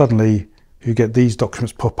 Suddenly you get these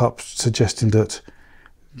documents pop up suggesting that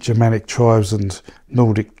Germanic tribes and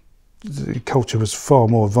Nordic culture was far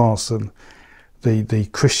more advanced than the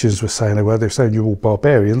Christians were saying they were. They were saying you're all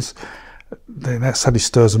barbarians. Then that suddenly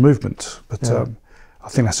stirs a movement. But I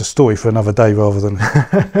think that's a story for another day rather than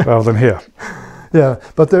here. Yeah,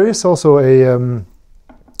 but there is also a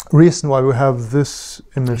reason why we have this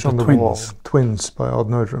image on the wall, Twins by Odd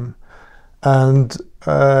Nerdrum. And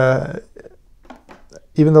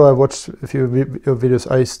even though I watched a few videos,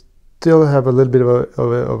 I still have a little bit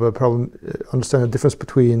of a problem understanding the difference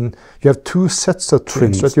between, you have two sets of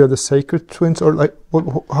twins, right? You have the sacred twins, or like,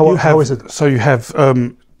 how is it? So you have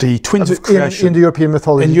the twins of creation. In the European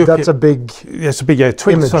mythology, that's a big Yes, a big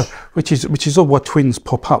twins, so, which is all why twins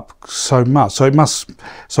pop up so much. So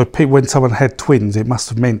when someone had twins, it must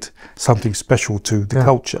have meant something special to the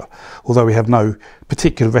culture. Although we have no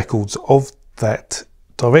particular records of that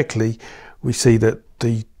directly, we see that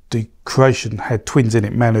the creation had twins in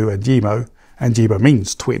it, Manu and Yimo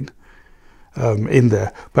means twin in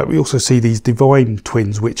there. But we also see these divine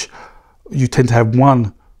twins, which you tend to have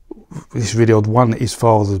one. This is really odd. One is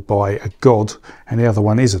fathered by a god, and the other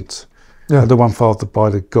one isn't. Yeah. And the one fathered by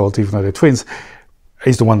the god, even though they're twins,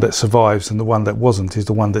 is the one that survives, and the one that wasn't is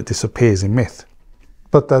the one that disappears in myth.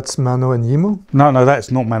 But that's Manu and Yimo? No,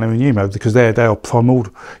 that's not Manu and Yimo, because they are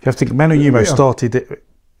primordial. You have to think Manu and Yimo started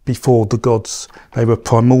before the gods. They were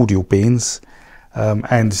primordial beings.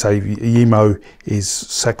 And say Yimo is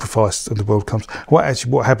sacrificed and the world comes. What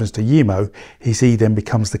happens to Yimo is he then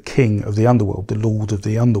becomes the king of the underworld, the lord of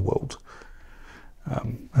the underworld,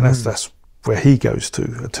 and that's where he goes to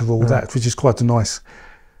rule that, which is quite a nice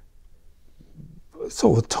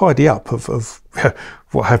sort of tidy up of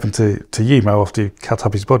what happened to Yimo after he cut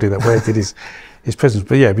up his body. That where did his presence?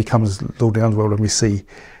 But yeah, he becomes lord of the underworld, and we see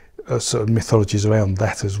certain mythologies around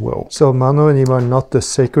that as well. So Manu and Yimo are not the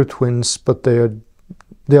sacred twins, but they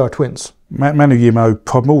are twins. Manu and Yimo,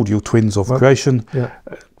 primordial twins of creation. Yeah.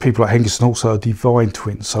 People like Hengist also are divine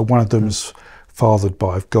twins. So one of them's fathered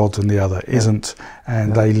by God and the other isn't,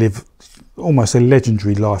 and they live almost a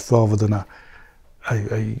legendary life rather than a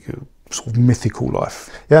sort of mythical life.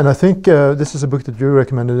 Yeah, and I think this is a book that you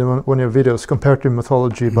recommended in one of your videos, Comparative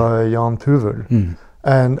Mythology by Jan-Ove.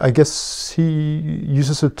 And I guess he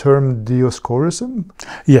uses the term Dioscorism?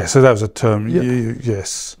 Yeah, so that was a term,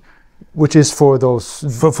 yes. Which is for those...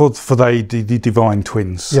 For the divine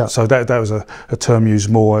twins. Yeah. So that was a term used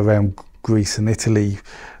more around Greece and Italy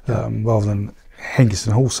rather than Hengist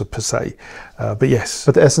and Horsa per se. But yes.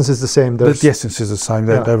 But the essence is the same. The essence is the same.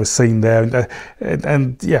 They were seen there.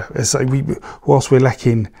 And so whilst we're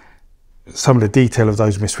lacking some of the detail of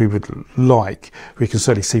those myths we would like, we can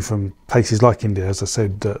certainly see from places like India, as I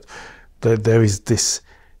said, that there is this,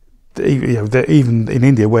 even in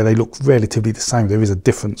India where they look relatively the same, there is a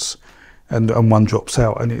difference, and one drops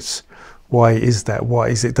out. And it's, why is that? Why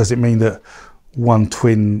is it? Does it mean that one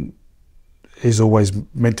twin is always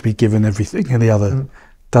meant to be given everything and the other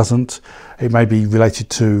doesn't? It may be related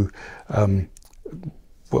to,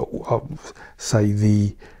 say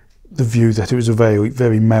the view that it was a very,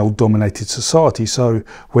 very male-dominated society. So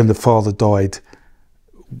when the father died,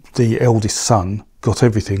 the eldest son got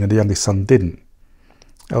everything and the youngest son didn't,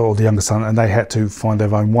 or the younger son, and they had to find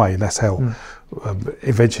their own way. And that's how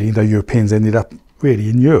eventually Indo-Europeans ended up really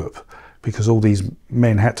in Europe. because all these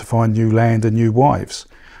men had to find new land and new wives.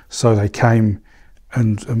 So they came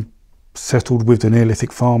and settled with the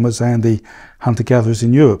Neolithic farmers and the hunter-gatherers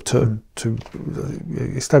in Europe to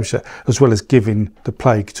establish that, as well as giving the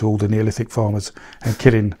plague to all the Neolithic farmers and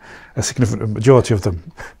killing a significant majority of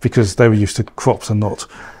them because they were used to crops and not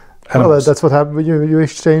animals. Well, that's what happened. You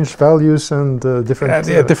exchange values and different...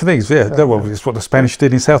 different things, yeah. Yeah. Well, it's what the Spanish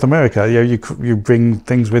did in South America. You bring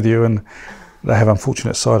things with you and they have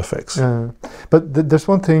unfortunate side effects. Yeah. But there's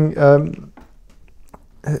one thing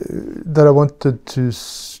that I wanted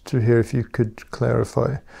to hear if you could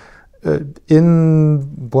clarify.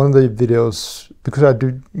 In one of the videos, because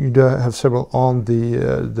you do have several on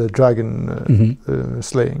the dragon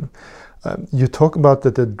slaying, you talk about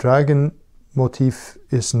that the dragon motif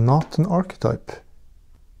is not an archetype,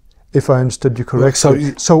 if I understood you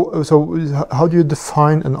correctly. So how do you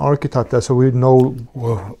define an archetype there, so we know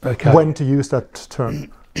when to use that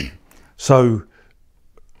term? So,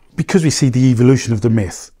 because we see the evolution of the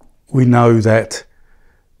myth, we know that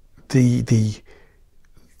the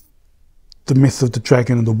myth of the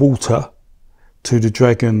dragon and the water to the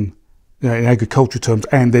dragon, in agricultural terms,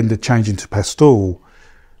 and then the change into pastoral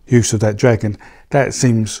use of that dragon, that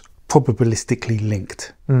seems probabilistically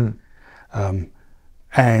linked.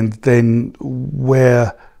 And then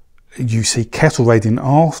where you see cattle raiding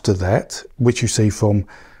after that, which you see from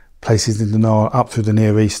places in the Nile up through the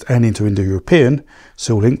Near East and into Indo-European,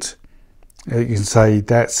 still linked, you can say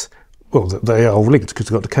that's, well, they are all linked because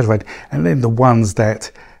they've got the cattle raid. And then the ones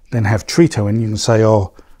that then have Trito, and you can say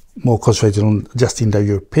are more concentrated on just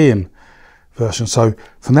Indo-European version. So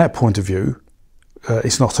from that point of view,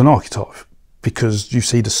 it's not an archetype, because you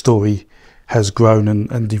see the story has grown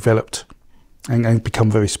and developed and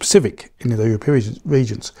become very specific in the European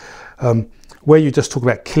regions. Where you just talk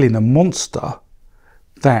about killing a monster,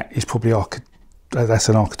 that is probably that's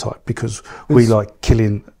an archetype, because we like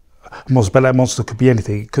killing a monster, but that monster could be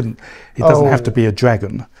anything. It doesn't have to be a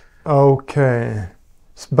dragon. Okay.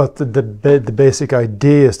 But the basic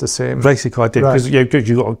idea is the same. Basic idea, because you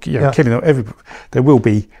got killing them. There will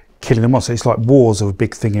be killing a monster. It's like wars are a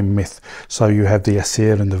big thing in myth. So you have the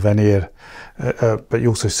Asir and the Vanir, but you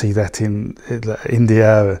also see that in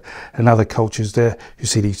India and other cultures. There you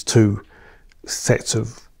see these two sets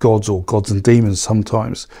of gods, or gods and demons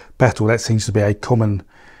sometimes battle. That seems to be a common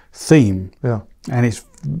theme. Yeah, and it's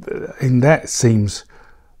in that seems,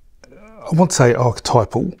 I won't say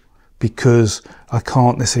archetypal, because I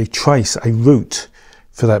can't necessarily trace a root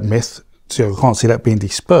for that myth, so I can't see that being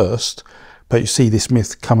dispersed, but you see this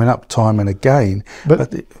myth coming up time and again.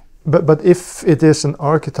 But if it is an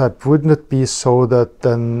archetype, wouldn't it be so that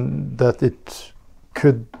it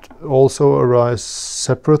could also arise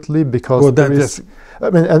separately? Because I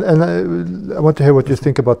mean, and I want to hear what you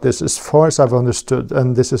think about this. As far as I've understood,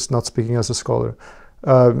 and this is not speaking as a scholar,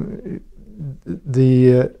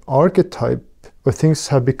 the archetype, or things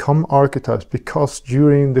have become archetypes because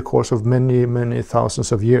during the course of many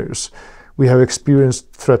thousands of years, we have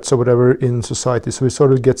experienced threats or whatever in society, so it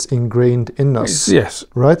sort of gets ingrained in us. Yes.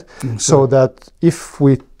 Right? So that if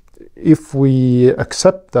we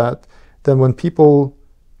accept that, then when people,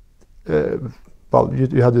 well,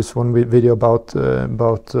 you had this one video about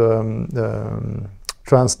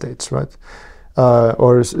trans states, right?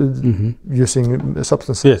 Or using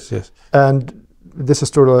substances. Yes. And this is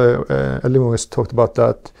sort of a linguist talked about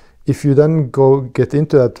that. If you then get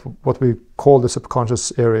into that, what we call the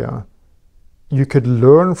subconscious area, you could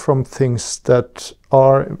learn from things that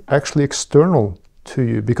are actually external to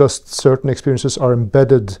you, because certain experiences are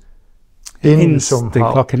embedded in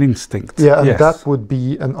somehow. Like an instinct. Yeah, and that would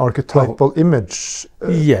be an archetypal image.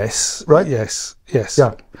 Yes. Right? Yes.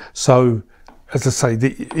 Yeah. So, as I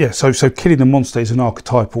say, so killing a monster is an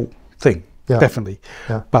archetypal thing, definitely.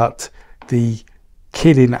 Yeah. But the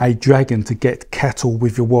killing a dragon to get cattle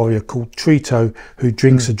with your warrior called Trito, who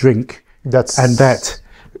drinks a drink, that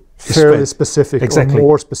fairly specific, exactly, or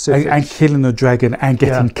more specific. And killing a dragon and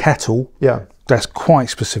getting cattle, that's quite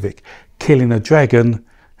specific. Killing a dragon,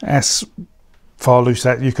 that's far loose.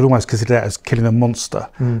 That you could almost consider that as killing a monster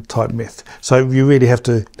type myth. So you really have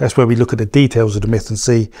to, that's where we look at the details of the myth and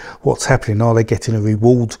see what's happening. Are they getting a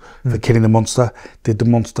reward for killing the monster? Did the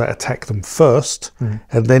monster attack them first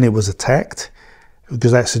and then it was attacked?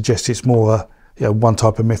 Because that suggests it's more one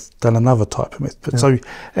type of myth than another type of myth. But so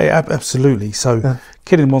absolutely. So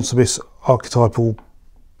killing the monster myths, archetypal,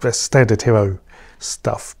 that's standard hero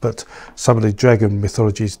stuff. But some of the dragon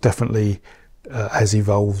mythologies definitely has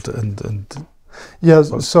evolved and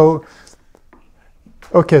so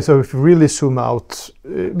okay. So if you really zoom out,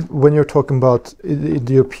 when you're talking about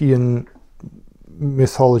the European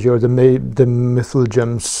mythology or the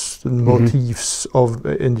mythologems the motifs of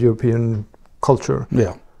Indo-European culture.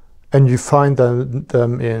 Yeah. And you find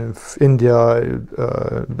them in India,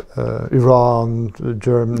 Iran,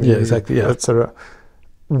 Germany, Yeah, exactly, yeah. etc.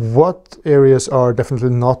 What areas are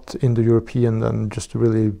definitely not Indo-European then, just to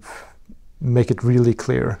really make it really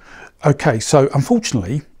clear? Okay, so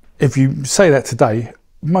unfortunately, if you say that today,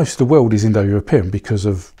 most of the world is Indo-European because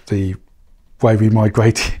of the way we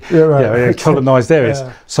migrated, colonised areas.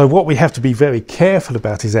 Yeah. So what we have to be very careful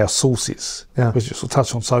about is our sources, which we'll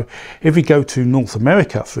touch on. So if we go to North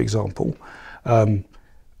America, for example,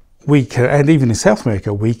 we can, and even in South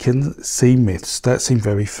America, we can see myths that seem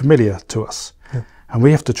very familiar to us. Yeah. And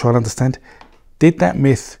we have to try and understand, did that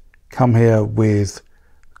myth come here with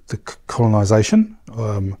the colonisation,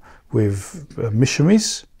 with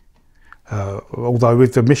missionaries? Although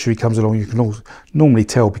if the missionary comes along, you can normally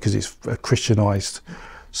tell because it's a Christianized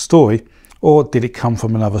story, or did it come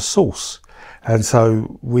from another source? And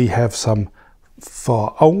so we have some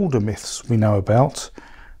far older myths we know about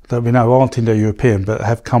that we know aren't Indo-European, but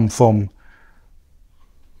have come from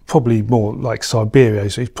probably more like Siberia,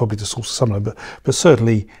 so it's probably the source of some of them, but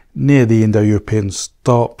certainly near the Indo-European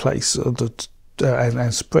start place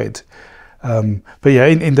and spread. But yeah,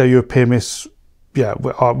 in Indo-European myths, yeah,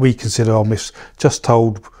 we consider our myths just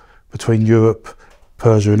told between Europe,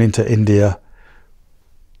 Persia, and into India,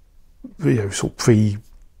 sort of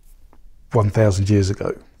pre-1,000 years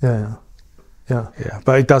ago. Yeah.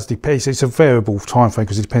 But it does depend. It's a variable time frame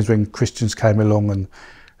because it depends when Christians came along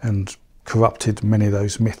and corrupted many of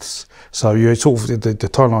those myths. So it's all the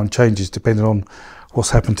timeline changes depending on what's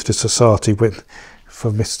happened to the society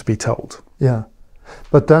for myths to be told. Yeah,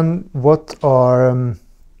 but then what are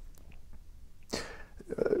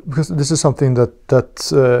because this is something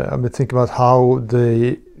that I've been thinking about, how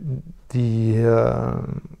the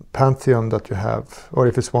pantheon that you have, or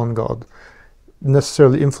if it's one god,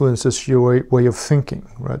 necessarily influences your way of thinking,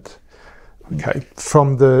 right? Okay.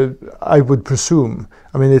 I would presume,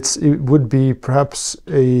 I mean, it would be perhaps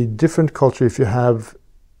a different culture if you have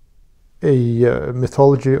a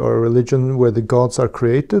mythology or a religion where the gods are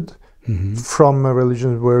created, from a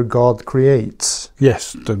religion where God creates.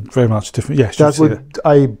 Yes, very much different. Yes, that would,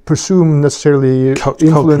 I presume, necessarily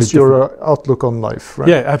influence your outlook on life, right?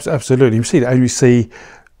 Yeah, absolutely. You see that, and you see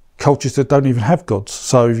cultures that don't even have gods.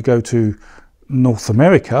 So if you go to North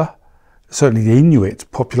America, certainly the Inuit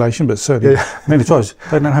population, but certainly many tribes,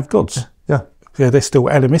 they don't have gods. Yeah, they're still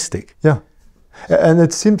animistic. Yeah, and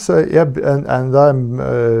it seems, and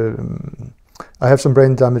I have some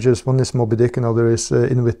brain damages. One is Moby Dick, and other is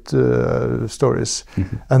Inuit stories.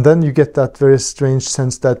 And then you get that very strange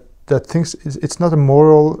sense that things, it's not a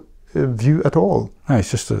moral view at all. No,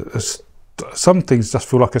 it's just some things just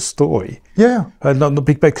feel like a story. Yeah. Not the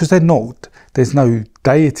big, because they're not. There's no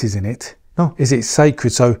deities in it. No. Is it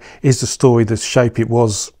sacred? So is the story the shape it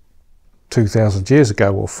was 2,000 years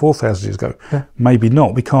ago or 4,000 years ago? Yeah. Maybe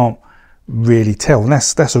not. We can't really tell, and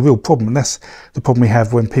that's a real problem. And that's the problem we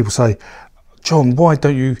have when people say, John, why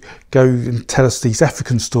don't you go and tell us these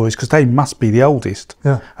African stories, because they must be the oldest?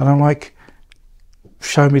 Yeah. And I'm like,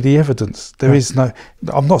 show me the evidence. There is no,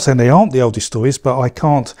 I'm not saying they aren't the oldest stories, but I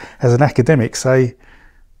can't, as an academic, say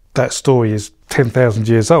that story is 10,000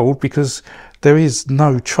 years old, because there is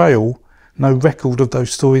no trail, no record of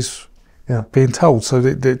those stories being told. So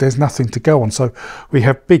there's nothing to go on. So we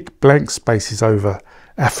have big blank spaces over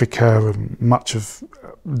Africa and much of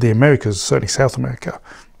the Americas, certainly South America.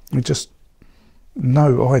 We just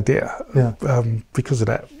no idea because of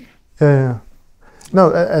that.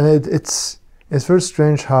 No, and it's very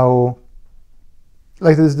strange how,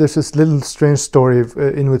 like, there's this little strange story,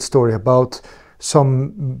 Inuit story, about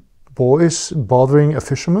some boys bothering a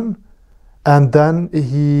fisherman, and then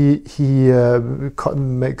he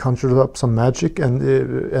conjures up some magic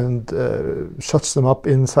and shuts them up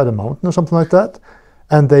inside a mountain or something like that,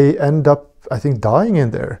 and they end up, I think, dying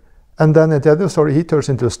in there. And then at the other story, he turns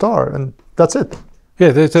into a star, and that's it.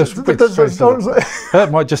 Yeah, that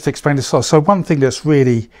might just explain the size. So one thing that's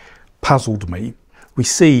really puzzled me, we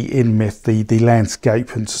see in myth the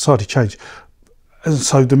landscape and society change, and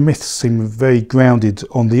so the myths seem very grounded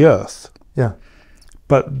on the earth. Yeah.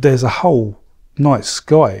 But there's a whole night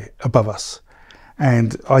sky above us,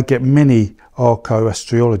 and I get many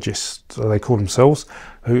archeologists, they call themselves,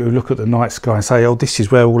 who look at the night sky and say, oh, this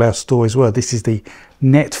is where all our stories were. This is the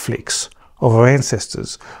Netflix of our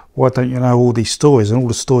ancestors. Why don't you know all these stories? And all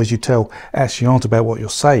the stories you tell actually aren't about what you're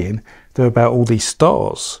saying. They're about all these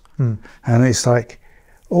stars. And it's like,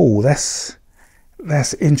 oh, that's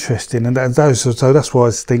interesting. And so that's why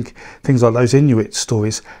I think things like those Inuit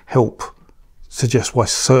stories help suggests why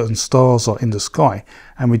certain stars are in the sky.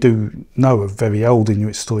 And we do know of very old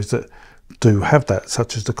Inuit stories that do have that,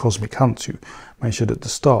 such as the cosmic hunt you mentioned at the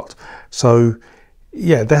start. So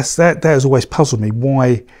yeah, that has always puzzled me,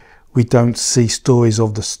 why we don't see stories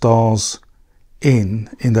of the stars in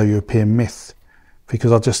Indo-European myth,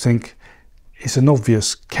 because I just think it's an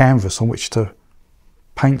obvious canvas on which to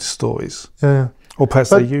paint stories. Yeah. Or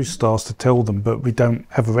perhaps they use stars to tell them, but we don't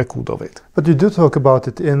have a record of it. But you do talk about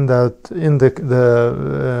it in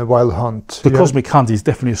the Wild Hunt. The Cosmic Hunt is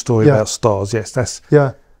definitely a story about stars. Yes, that's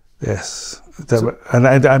yes.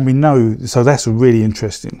 And we know, so that's a really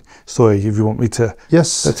interesting story. If you want me to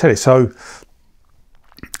tell it. So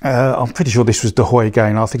I'm pretty sure this was De Hoy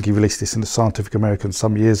again. I think he released this in the Scientific American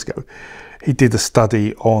some years ago. He did a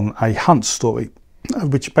study on a hunt story,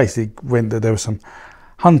 which basically went that there were some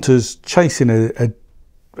hunters chasing an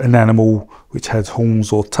animal which had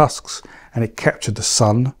horns or tusks, and it captured the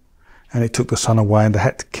sun, and it took the sun away, and they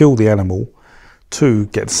had to kill the animal to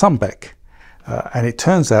get the sun back. And it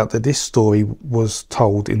turns out that this story was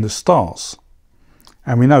told in the stars.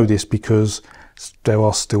 And we know this because there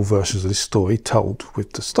are still versions of this story told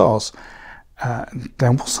with the stars.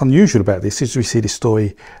 Now what's unusual about this is we see this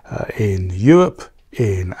story in Europe,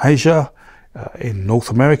 in Asia, in North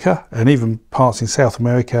America, and even parts in South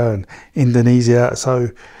America and Indonesia,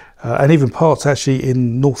 and even parts actually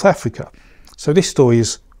in North Africa. So this story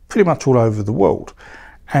is pretty much all over the world.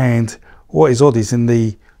 And what is odd is in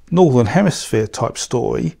the Northern Hemisphere type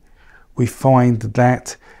story, we find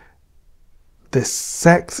that the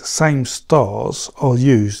exact same stars are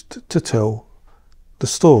used to tell the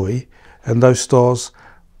story, and those stars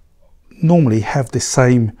normally have the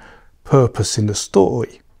same purpose in the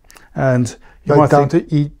story. And you might down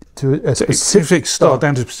think, to a specific star,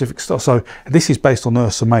 down to a specific star. So this is based on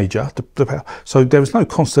Ursa Major. So there was no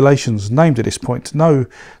constellations named at this point. No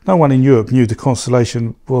one in Europe knew the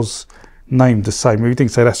constellation was named the same. We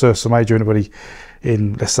didn't say that's Ursa Major. Anybody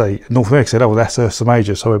in, let's say, North America said, oh, well, that's Ursa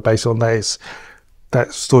Major. So based on that,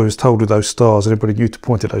 that story was told with those stars. Everybody knew to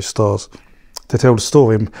point at those stars to tell the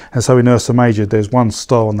story. And so in Ursa Major, there's one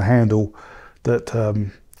star on the handle that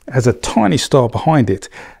has a tiny star behind it.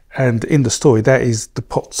 And in the story, that is the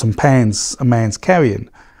pots and pans a man's carrying,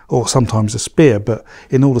 or sometimes a spear. But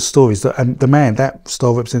in all the stories, the man, that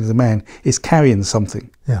star representing the man, is carrying something.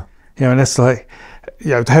 Yeah. You know, and that's like, you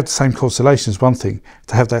know, to have the same constellation is one thing.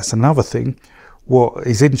 To have that's another thing. What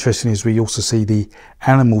is interesting is we also see the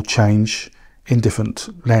animal change in different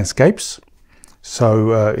landscapes.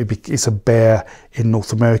 So it's a bear in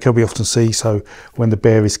North America we often see. So when the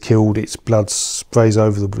bear is killed, its blood sprays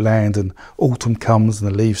over the land and autumn comes and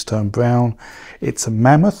the leaves turn brown. It's a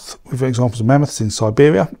mammoth. We've got examples of mammoths in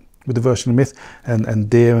Siberia with the version of myth, and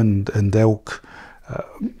deer and elk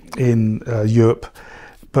in Europe.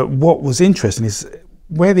 But what was interesting is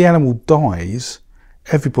where the animal dies,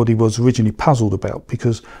 everybody was originally puzzled about,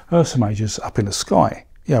 because Ursa Major's up in the sky.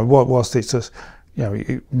 You know, whilst it's a, you know,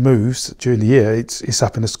 it moves during the year, it's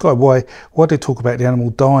up in the sky. Why do they talk about the animal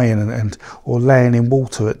dying or laying in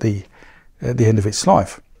water at the end of its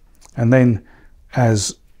life? And then,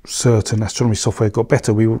 as certain astronomy software got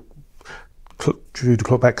better, we drew the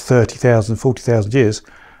clock back 30,000, 40,000 years,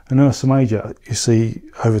 and Ursa Major, you see,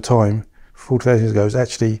 over time, 40,000 years ago, is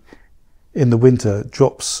actually in the winter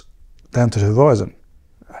drops down to the horizon.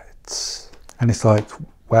 And it's like,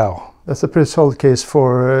 wow. That's a pretty solid case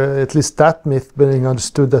for at least that myth being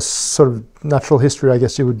understood as sort of natural history, I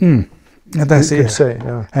guess you would and that's it. say.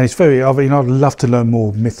 Yeah. And it's very, I mean, I'd love to learn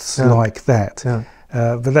more myths like that.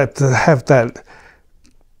 Yeah. But to have that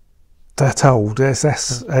old,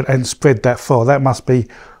 and spread that far, that must be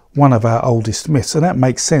one of our oldest myths. And that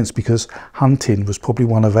makes sense, because hunting was probably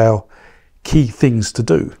one of our key things to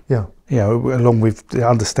do. Yeah. You know, along with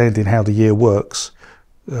understanding how the year works.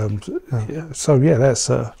 So yeah, that's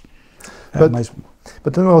amazing.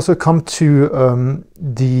 But then we also come to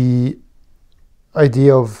the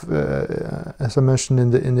idea of, as I mentioned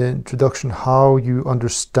in the introduction, how you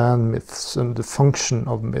understand myths and the function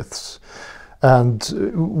of myths,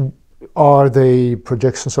 and are they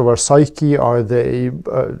projections of our psyche? Are they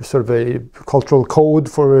sort of a cultural code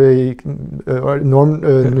for a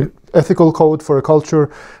ethical code for a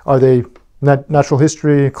culture? Are they natural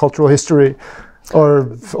history, cultural history,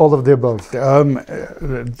 or all of the above?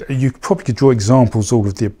 You probably could draw examples all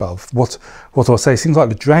of the above. What I'll say, things like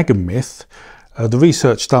the dragon myth, the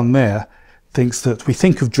research done there thinks that we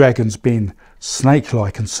think of dragons being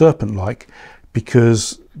snake-like and serpent-like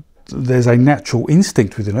because there's a natural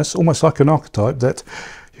instinct within us, almost like an archetype, that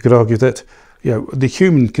you could argue that, you know, the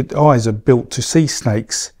human eyes are built to see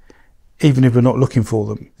snakes even if we're not looking for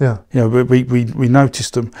them. Yeah. You know, we notice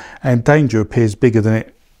them, and danger appears bigger than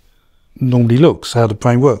it normally looks, how the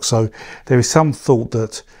brain works. So there is some thought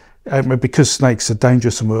that because snakes are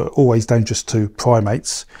dangerous and were always dangerous to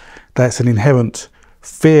primates, that's an inherent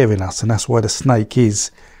fear in us, and that's why the snake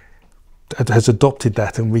has adopted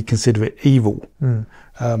that, and we consider it evil.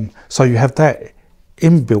 So you have that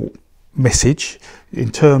inbuilt message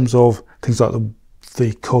in terms of things like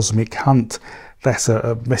the cosmic hunt. That's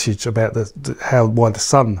a message about why the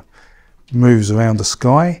sun moves around the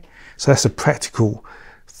sky. So that's a practical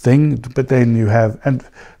thing. But then you have, and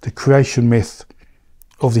the creation myth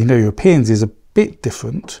of the Indo-Europeans is a bit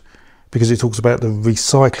different, because it talks about the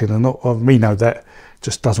recycling, and we know that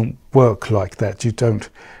just doesn't work like that. You don't,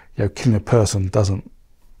 killing a person doesn't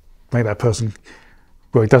make that person.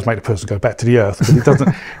 Well, it does make the person go back to the earth, but it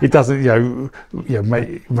doesn't. It doesn't,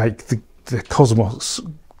 make the cosmos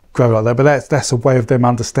grow like that. But that's a way of them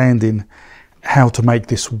understanding how to make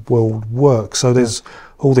this world work. So there's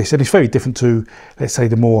all this, and it's very different to, let's say,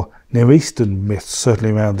 the more Near Eastern myths,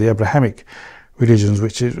 certainly around the Abrahamic religions,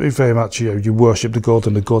 which is very much, you worship the god,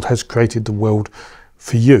 and the god has created the world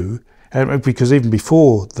for you. And because even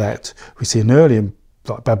before that, we see in earlier,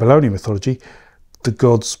 like Babylonian mythology, the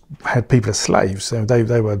gods had people as slaves. They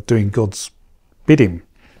were doing God's bidding.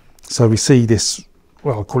 So we see this,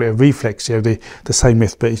 well, I'll call it a reflex, the same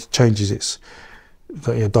myth, but it changes its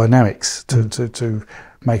dynamics to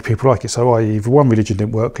make people like it. So if one religion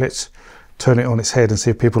didn't work, let's turn it on its head and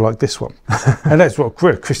see if people like this one. And that's what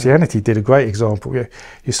Christianity did, a great example.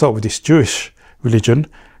 You start with this Jewish religion,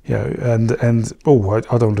 and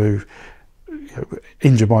I don't want to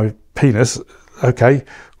injure my penis. Okay,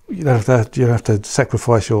 you don't have to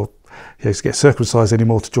sacrifice to get circumcised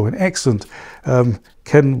anymore to join. Excellent.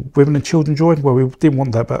 Can women and children join? Well, we didn't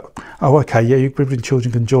want that, but women and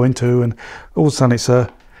children can join too. And all of a sudden it's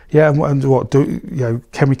and what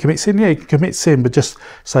can we commit sin? Yeah, you can commit sin, but just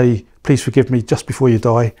say, please forgive me just before you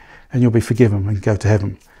die, and you'll be forgiven and go to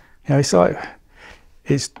heaven. It's like,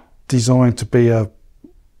 it's designed to be a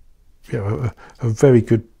very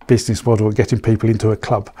good business model of getting people into a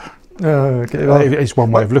club. Okay, well, it's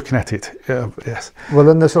one way of looking at it. Yes. Well,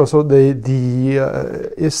 then there's also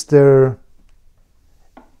is there?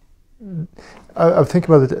 I'm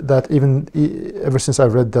thinking about it, that even ever since I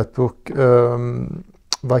read that book,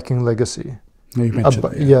 Viking Legacy. You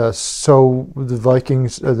mentioned yes. So the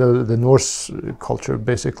Vikings, the Norse culture,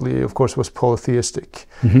 basically, of course, was polytheistic.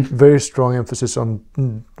 Very strong emphasis on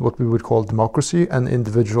what we would call democracy and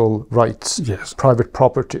individual rights. Yes. Private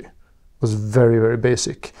property was very, very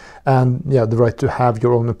basic, and the right to have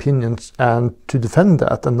your own opinions and to defend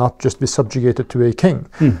that and not just be subjugated to a king.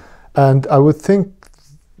 And I would think,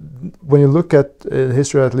 when you look at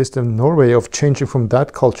history, at least in Norway, of changing from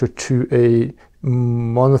that culture to a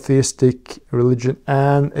monotheistic religion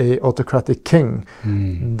and a autocratic king,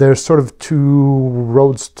 there's sort of two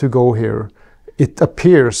roads to go here. It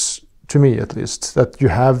appears, to me at least, that you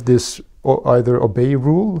have this either obey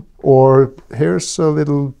rule, or here's a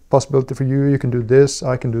little possibility for you, you can do this,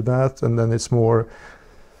 I can do that, and then it's more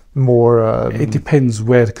it depends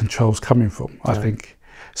where the control's coming from, I think.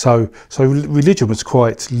 So religion was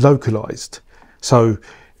quite localized. So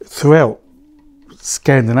throughout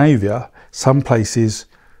Scandinavia, some places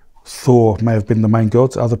Thor may have been the main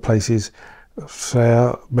god, other places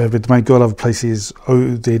Freya may have been the main god, other places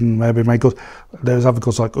Odin may have been the main god. There's other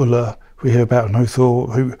gods like Ulla, we hear about, and Thor,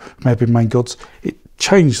 who may have been main gods. It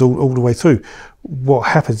changed all the way through. What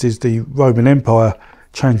happens is the Roman Empire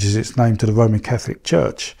changes its name to the Roman Catholic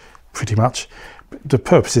Church, pretty much. The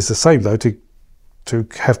purpose is the same, though, to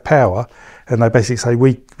have power, and they basically say,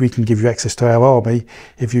 we can give you access to our army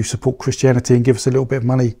if you support Christianity and give us a little bit of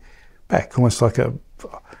money back, almost like a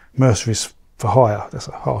mercenaries for hire. That's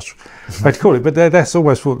a harsh way to call it, but that's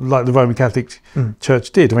almost what like the Roman Catholic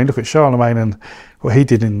Church did. I mean, look at Charlemagne and what he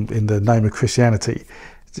did in the name of Christianity.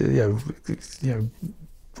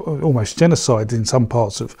 Almost genocide in some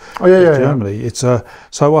parts of Germany. It's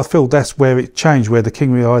so I feel that's where it changed, where the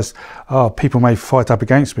king realised, people may fight up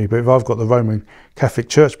against me, but if I've got the Roman Catholic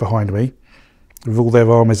Church behind me, with all their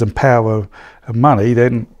armies and power and money,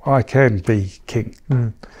 then I can be king.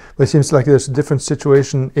 But it seems like there's a different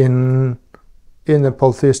situation in a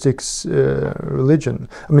polytheistic religion.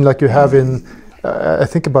 I mean, like you have in, I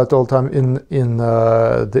think about it all the time in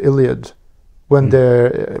the Iliad, when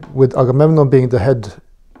they're with Agamemnon being the head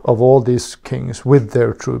of all these kings with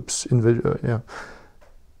their troops,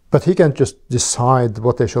 but he can't just decide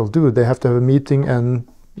what they shall do. They have to have a meeting and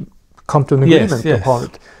come to an agreement upon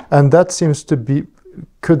it. And that seems to be,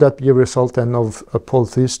 could that be a result then of a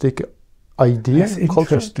polytheistic idea?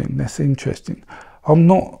 That's interesting. I'm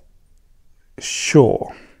not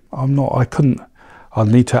sure. I'm not. I couldn't. I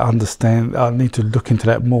need to understand. I need to look into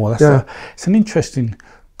that more. It's an interesting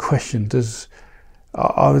question.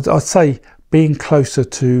 I'd say being closer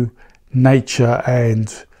to nature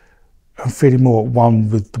and feeling more at one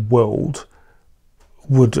with the world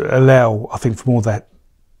would allow, I think, for more of that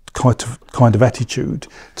kind of attitude.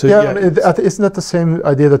 Isn't that the same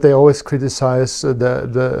idea that they always criticize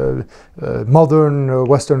the modern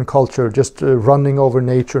Western culture, just running over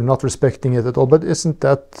nature, not respecting it at all? But isn't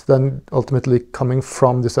that then ultimately coming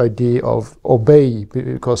from this idea of obey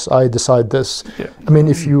because I decide this? Yeah. I mean,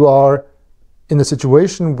 if you are in a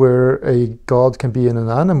situation where a god can be in an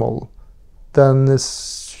animal, then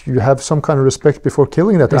you have some kind of respect before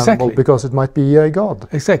killing that animal because it might be a god.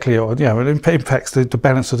 Exactly. It impacts the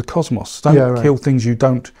balance of the cosmos. Don't kill things you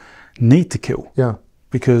don't need to kill. Yeah.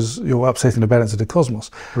 Because you're upsetting the balance of the cosmos.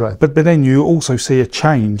 Right. But then you also see a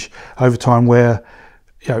change over time where,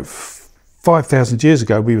 5,000 years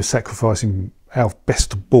ago we were sacrificing our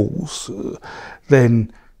best bulls.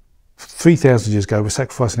 Then 3,000 years ago we're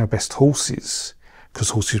sacrificing our best horses because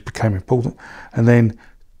horses became important. And then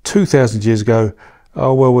 2,000 years ago,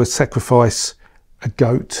 we'll sacrifice a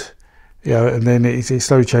goat, and then it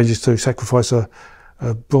slowly changes to sacrifice a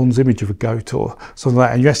bronze image of a goat or something like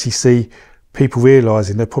that. And you actually see people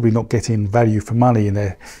realising they're probably not getting value for money in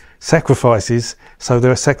their sacrifices, so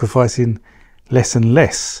they're sacrificing less and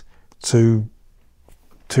less to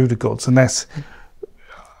the gods. And I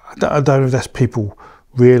don't know if that's people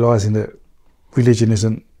realising that religion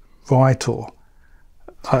isn't right, or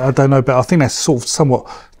I don't know, but I think that's sort of somewhat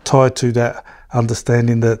tied to that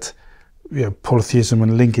understanding that polytheism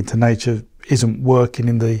and linking to nature isn't working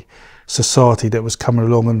in the society that was coming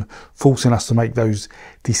along and forcing us to make those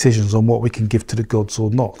decisions on what we can give to the gods or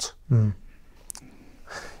not. Mm.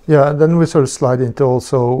 Yeah, and then we sort of slide into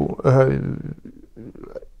also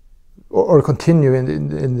or continue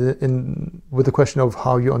in with the question of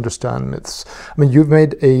how you understand myths. I mean, you've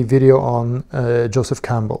made a video on Joseph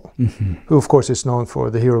Campbell, who of course is known for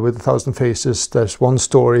the hero with 1,000 faces. There's one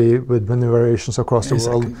story with many variations across the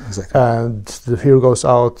world, and the hero goes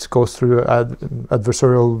through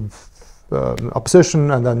adversarial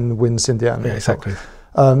opposition and then wins in the end. Yeah, exactly.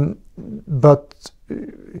 But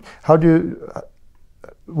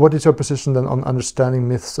what is your position then on understanding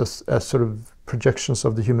myths as sort of projections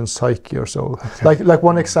of the human psyche or so? Okay. Like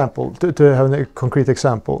one example, to have a concrete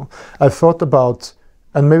example, I've thought about,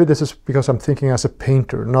 and maybe this is because I'm thinking as a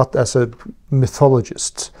painter, not as a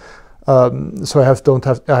mythologist. So I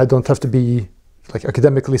don't have to be like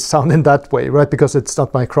academically sound in that way, right? Because it's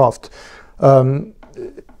not my craft. When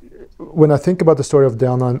I think about the story of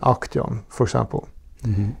Diana and Actaeon, for example,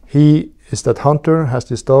 he is that hunter, has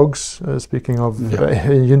these dogs, speaking of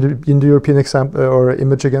Indo-European example or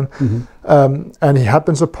image again, and he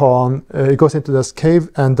happens upon, he goes into this cave,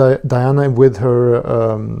 and Diana with her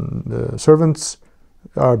servants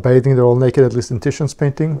are bathing, they're all naked, at least in Titian's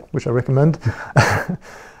painting, which I recommend,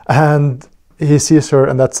 and he sees her,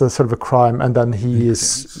 and that's a sort of a crime, and then he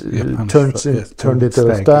is turned into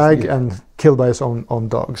a stag and killed by his own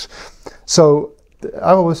dogs. So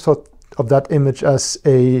I always thought of that image as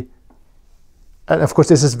and of course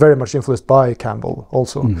this is very much influenced by Campbell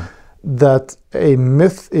also, that a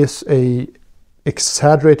myth is a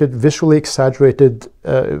visually exaggerated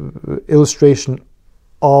illustration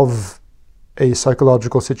of a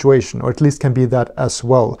psychological situation, or at least can be that as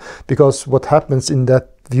well, because what happens in that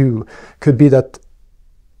view could be that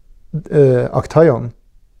Actaeon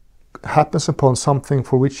happens upon something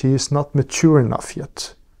for which he is not mature enough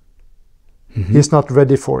yet. He's not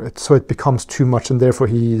ready for it, so it becomes too much, and therefore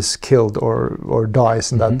he is killed or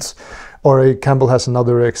dies. And that's, or Campbell has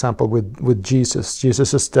another example with Jesus.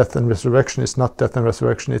 Jesus's death and resurrection is not death and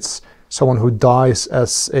resurrection; it's someone who dies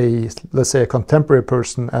as let's say a contemporary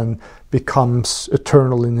person and becomes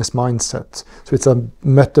eternal in his mindset. So it's a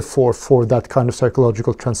metaphor for that kind of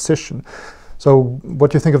psychological transition. So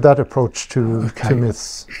what do you think of that approach to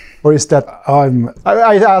myths? Or is that... I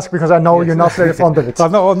ask because I know you're not very fond of it.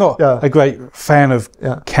 I'm not a great fan of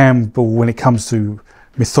Campbell when it comes to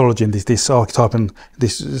mythology and this archetype and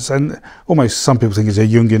this, and almost some people think it's a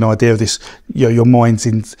Jungian idea of this, your mind's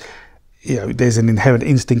in... there's an inherent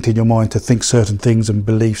instinct in your mind to think certain things and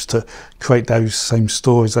beliefs to create those same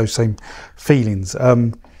stories, those same feelings.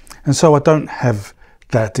 And so I don't have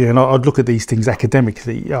that, and I'd look at these things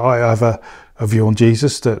academically. I have a view on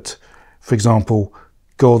Jesus that, for example,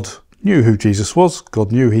 God knew who Jesus was.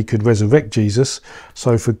 God knew he could resurrect Jesus.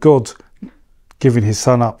 So for God giving his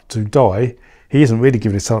son up to die, he isn't really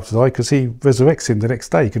giving his son up to die because he resurrects him the next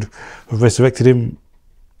day. He could have resurrected him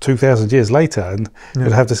 2,000 years later and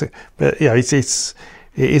could have this. But it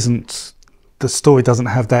isn't the story doesn't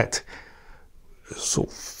have that sort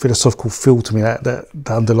of philosophical feel to me, that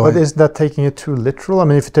underlying. But is that taking it too literal? I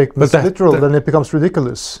mean, if you take this literal, then it becomes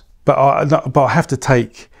ridiculous. But I have to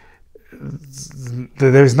take.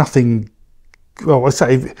 There is nothing. Well, I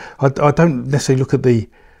say I don't necessarily look at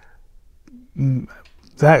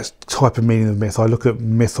that type of meaning of myth. I look at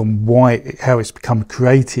myth on how it's become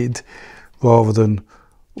created, rather than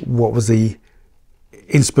what was the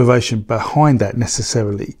inspiration behind that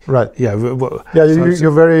necessarily. Right. Yeah.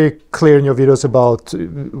 You're very clear in your videos about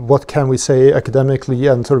what can we say academically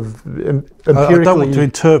and sort of empirically. I don't want to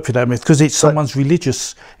interpret that myth because it's someone's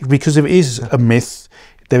religious. Because if it is a myth,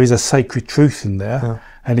 there is a sacred truth in there,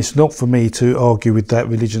 and it's not for me to argue with that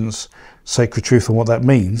religion's sacred truth and what that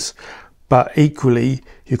means. But equally,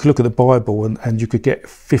 you could look at the Bible and you could get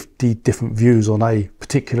 50 different views on a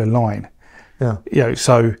particular line. Yeah.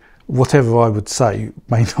 So whatever I would say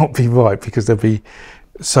may not be right because there'll be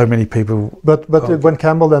so many people. But when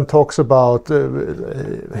Campbell then talks about,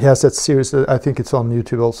 he has that series, I think it's on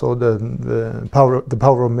YouTube also, the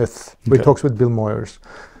power of myth, where he talks with Bill Moyers,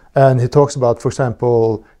 and he talks about, for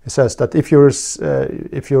example, he says that if you're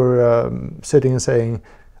sitting and saying,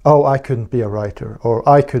 "Oh, I couldn't be a writer," or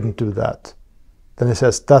 "I couldn't do that," then he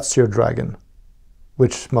says that's your dragon,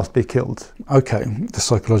 which must be killed. Okay, the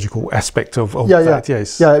psychological aspect of that,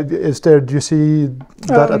 yes. Yeah, do you see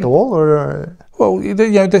that at all? Or well,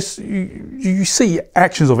 you see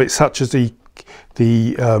actions of it, such as the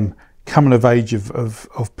coming of age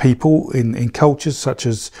of people in cultures, such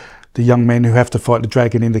as the young men who have to fight the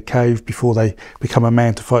dragon in the cave before they become a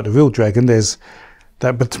man to fight the real dragon. There's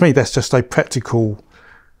that, but to me, that's just a practical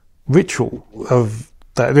ritual of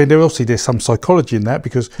that. I mean, there's some psychology in that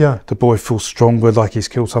because the boy feels stronger, like he's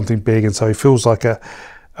killed something big, and so he feels like a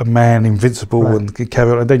man, invincible, and can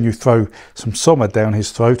carry on. And then you throw some soma down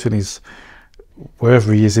his throat and his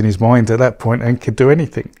wherever he is in his mind at that point, and can do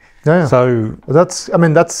anything. So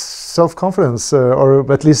that's self-confidence,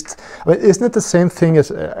 or at least, isn't it the same thing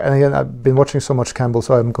as? And again, I've been watching so much Campbell,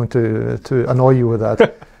 so I'm going to annoy you with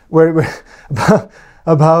that.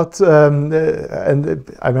 And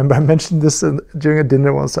I remember I mentioned this during a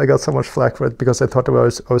dinner once. I got so much flack for it because I thought I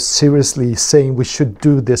was seriously saying we should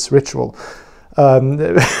do this ritual.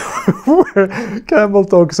 Where Campbell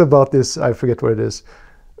talks about this, I forget where it is,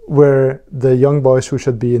 where the young boys who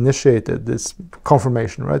should be initiated, this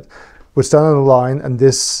confirmation, right, would stand on the line, and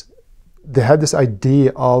they had this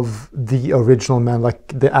idea of the original man, like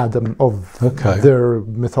the Adam of their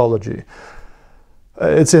mythology.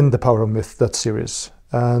 It's in The Power of Myth, that series.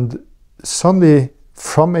 And suddenly,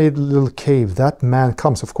 from a little cave, that man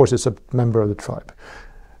comes. Of course, it's a member of the tribe.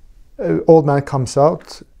 Old man comes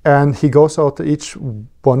out, and he goes out to each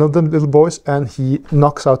one of the little boys, and he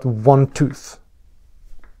knocks out one tooth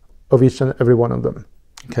of each and every one of them.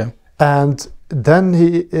 Okay. And then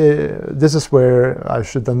this is where I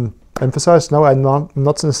should then emphasize, no, I'm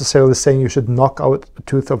not necessarily saying you should knock out a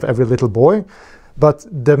tooth of every little boy, but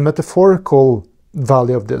the metaphorical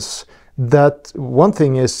value of this, that one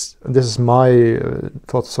thing is, this is my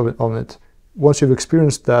thoughts on it, once you've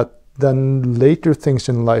experienced that, then later things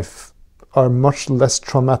in life are much less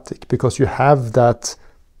traumatic because you have that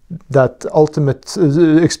ultimate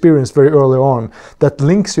experience very early on that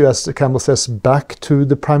links you, as Campbell says, back to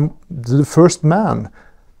the first man.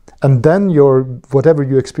 And then whatever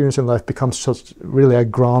you experience in life becomes just really a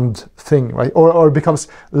grand thing, right? Or becomes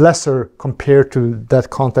lesser compared to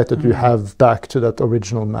that contact that you have back to that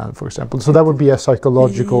original man, for example. So that would be a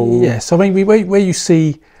psychological... Yes, I mean, where you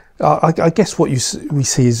see... I guess what we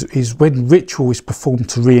see is when ritual is performed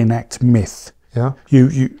to reenact myth. Yeah.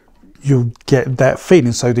 You get that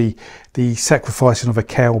feeling. So the sacrificing of a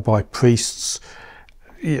cow by priests,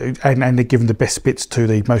 and they're given the best bits to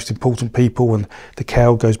the most important people, and the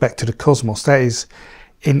cow goes back to the cosmos. That is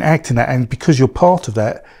enacting that, and because you're part of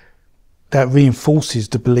that, that reinforces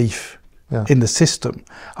the belief in the system.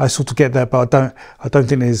 I sort of get that, but I don't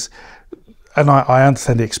think there's, and I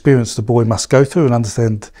understand the experience the boy must go through and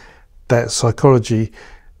understand that psychology.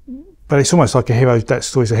 But it's almost like that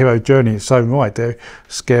story's a hero journey. It's so right. They're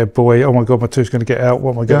scared boy. Oh my God, my tooth's going to get out.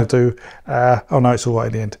 What am I going to do? Oh no, it's all right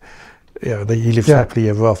in the end. He lives happily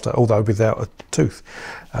ever after, although without a tooth.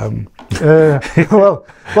 Well,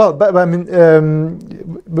 but I mean,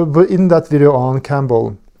 but in that video on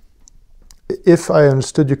Campbell, if I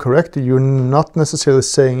understood you correctly, you're not necessarily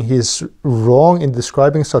saying he's wrong in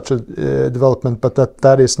describing such a development, but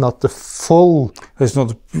that is not the full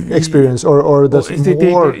experience, or that's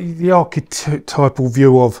more... The archetypal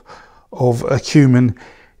view of a human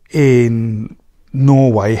in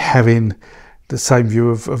Norway having the same view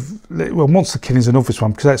of well, monster killing is an obvious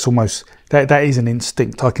one because that's almost that is an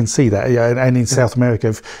instinct. I can see that, yeah. And in South America,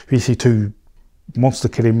 if you see two monster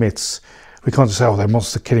killing myths, we can't just say, oh, they're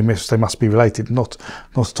monster killing myths, they must be related. Not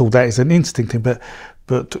at all. That is an instinct thing,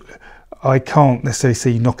 but I can't necessarily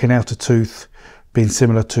see knocking out a tooth being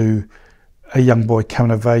similar to a young boy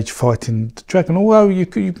coming of age fighting the dragon. Although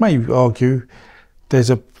you may argue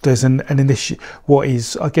there's an what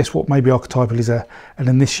is, I guess, what may be archetypal is an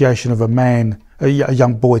initiation of a man, a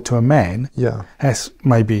young boy to a man. Yeah, That's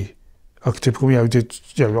maybe archetypical.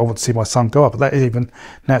 I want to see my son go up, but that is even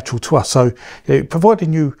natural to us. So,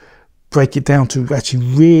 providing you break it down to actually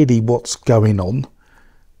really what's going on,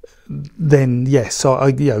 then yes,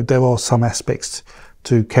 there are some aspects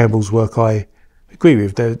to Campbell's work I agree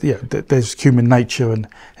with. There's human nature and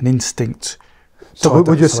an instinct. So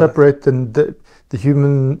would you separate the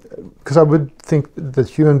human, because I would think that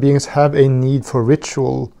human beings have a need for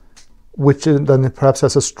ritual, which then perhaps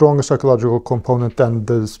has a stronger psychological component than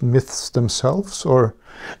the myths themselves, or?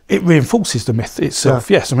 It reinforces the myth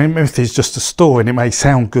itself, yes. I mean, myth is just a story and it may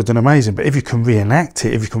sound good and amazing, but if you can reenact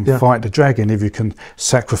it, if you can fight the dragon, if you can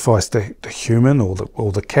sacrifice the human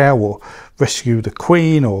or the cow or rescue the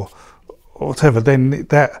queen or whatever, then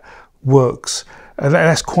that works. And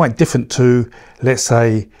that's quite different to, let's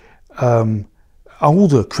say,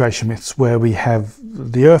 older creation myths where we have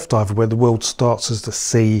the earth diver, where the world starts as the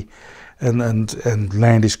sea and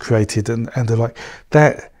land is created, and they're like,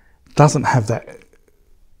 that doesn't have that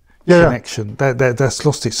connection. That's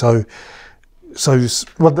lost it. So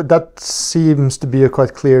well, that seems to be a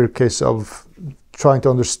quite clear case of trying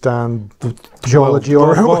to understand the geology,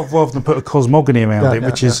 rather than put a cosmogony around it,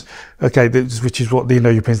 which is what the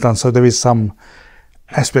Indo-Europeans done. So there is some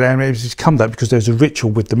aspect, and it's come that because there's a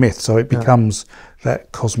ritual with the myth, so it becomes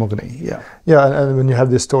that cosmogony. And when you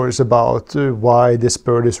have these stories about why this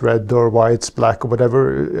bird is red or why it's black or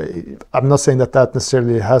whatever, I'm not saying that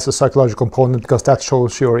necessarily has a psychological component, because that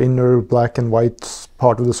shows your inner black and white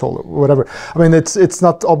part of the soul or whatever. I mean, it's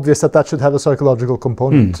not obvious that should have a psychological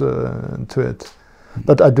component to it.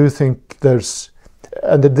 But I do think there's,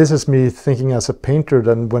 and this is me thinking as a painter,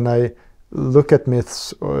 then when I look at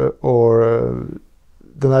myths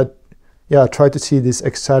then I try to see these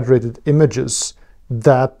exaggerated images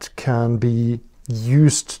that can be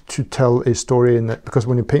used to tell a story in it. Because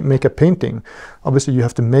when you make a painting, obviously you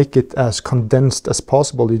have to make it as condensed as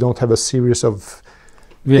possible. You don't have a series of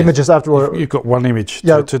images afterward. You've got one image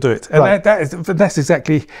to do it. And that's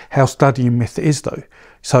exactly how studying myth is, though.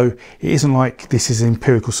 So it isn't like this is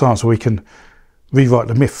empirical science where we can rewrite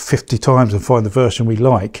the myth 50 times and find the version we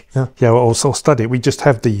like. Or study it. We just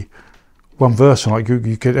have the one version, like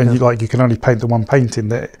you could, and you can only paint the one painting.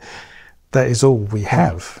 That is all we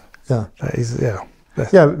have. That is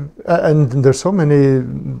and there's so many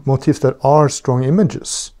motifs that are strong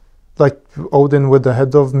images, like Odin with the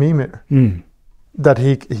head of Mimir, that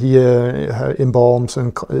he embalms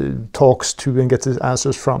and talks to and gets his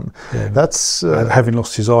answers from. That's and having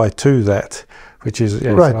lost his eye to that, which is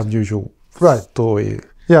an unusual story.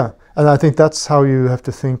 And I think that's how you have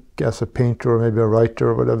to think as a painter or maybe a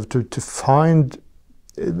writer or whatever, to find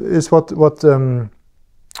is what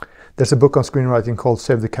there's a book on screenwriting called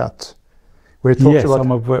Save the Cat, where it talks about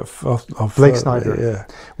Blake Snyder,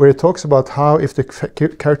 where it talks about how if the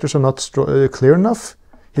characters are not clear enough,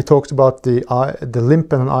 he talks about the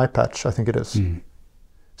limp and an eye patch, I think it is.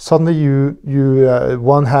 Suddenly you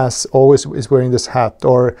one is wearing this hat,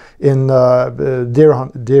 or in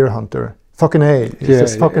Deer Hunter, fucking A. It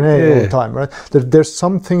says fucking A all the time, right? There's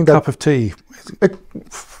something that... Cup of tea.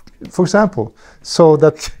 For example. So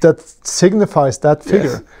that signifies that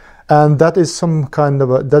figure. And that is some kind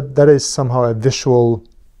of that is somehow a visual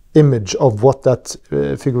image of what that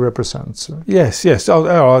figure represents. Yes.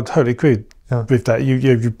 I totally agree with that.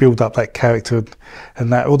 You build up that character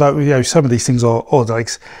and that, although some of these things are odd. Like,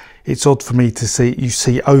 it's odd for me to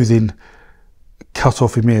see Odin cut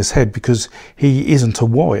off Ymir's head because he isn't a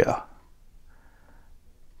warrior.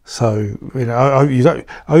 So,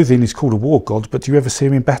 Odin is called a war god, but do you ever see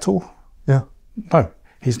him in battle? No,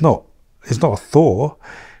 he's not. He's not a Thor.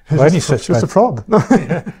 He's just a frog.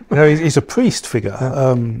 He's a priest figure.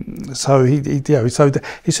 So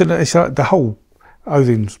it's like the whole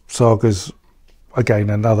Odin saga's again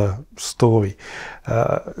another story.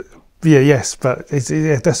 But you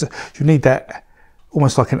need that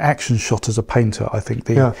almost like an action shot as a painter. I think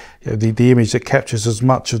the image that captures as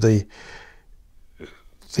much of the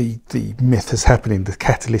myth as happening, the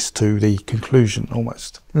catalyst to the conclusion,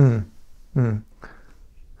 almost.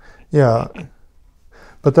 Yeah,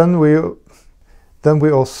 but then we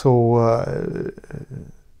also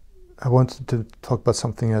I wanted to talk about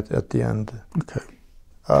something at the end. Okay.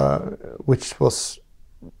 Which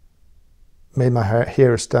made my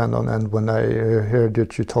hair stand on end when I heard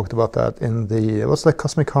that you talked about that in the, what's that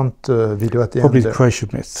Cosmic Hunt video at the Probably end? The creation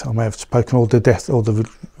myth. I may have spoken, or the death, or the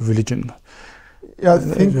religion. Yeah, I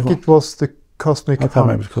think it was the Cosmic Hunt.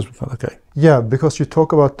 Maybe the Cosmic Hunt, okay. Yeah, because you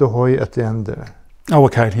talk about the Hoy at the end there. Oh,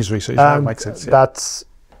 okay, in his research, that makes sense. Yeah. That's,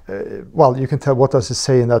 well, you can tell what does it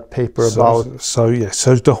say in that paper about. So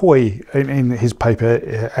De Hoy, in his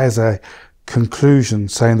paper, has a conclusion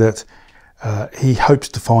saying that he hopes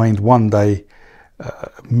to find one day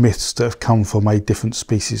myths that have come from a different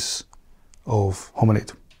species of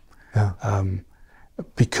hominid. Yeah.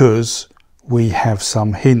 Because we have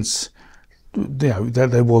some hints, that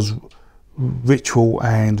there was ritual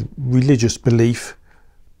and religious belief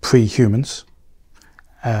pre-humans,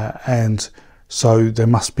 and so there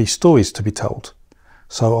must be stories to be told.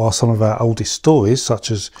 So are some of our oldest stories,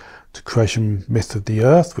 such as the creation myth of the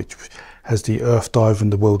earth, which has the earth dive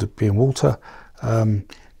and the world being water,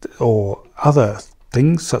 or other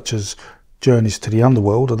things such as journeys to the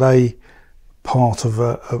underworld, are they part of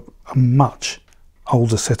a much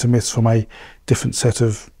older set of myths from a different set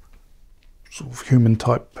of sort of human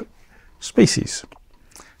type species?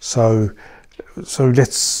 So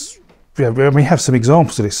let's, we have some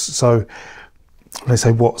examples of this. So let's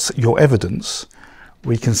say, what's your evidence?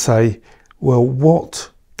 We can say, well,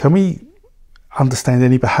 what can we understand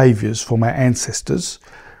any behaviours from our ancestors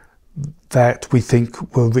that we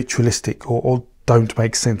think were ritualistic or don't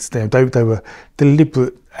make sense? They were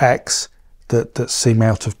deliberate acts that seem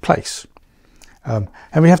out of place. And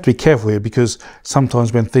we have to be careful here, because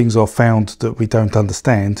sometimes when things are found that we don't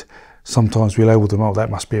understand, sometimes we label them, oh, that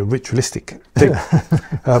must be a ritualistic thing.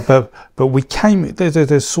 But we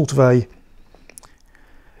there's sort of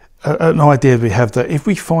an idea we have that if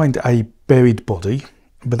we find a buried body,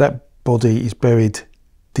 but that body is buried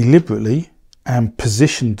deliberately and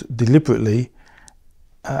positioned deliberately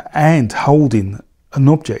and holding an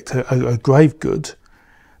object, a grave good,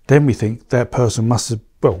 then we think that person must have,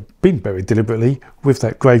 well, been buried deliberately with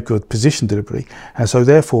that grave good positioned deliberately, and so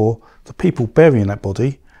therefore the people burying that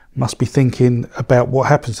body must be thinking about what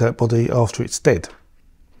happens to that body after it's dead.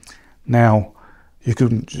 Now, you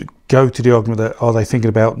can go to the argument that, are they thinking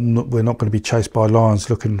about we're not going to be chased by lions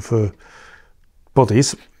looking for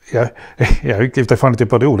bodies? If they find a dead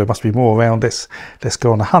body, oh, there must be more around, let's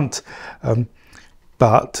go on a hunt.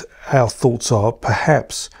 But our thoughts are,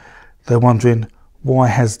 perhaps they're wondering, why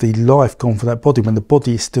has the life gone for that body when the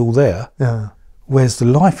body is still there? Yeah. Where's the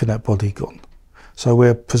life in that body gone? So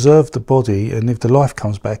we'll preserve the body, and if the life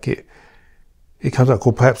comes back, it comes back,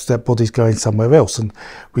 or perhaps that body's going somewhere else. And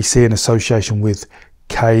we see an association with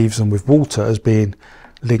caves and with water as being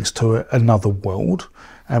links to another world.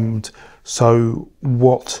 And so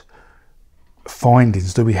what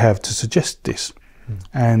findings do we have to suggest this?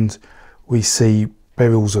 And we see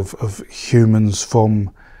burials of humans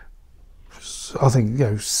from, I think,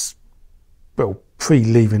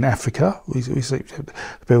 pre-leaving Africa. We see the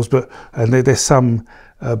burials, and there's some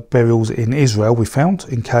burials in Israel we found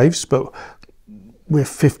in caves, but we're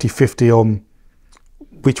 50-50 on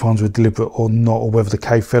which ones were deliberate or not, or whether the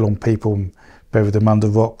cave fell on people and buried them under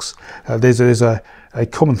rocks. There's a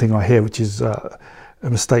common thing I hear, which is a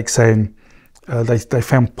mistake, saying they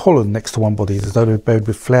found pollen next to one body as though they were buried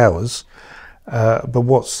with flowers. But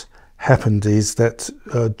what's happened is that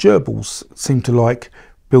gerbils seem to like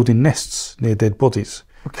building nests near dead bodies.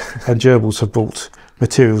 Okay. And gerbils have brought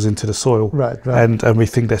materials into the soil. Right. And we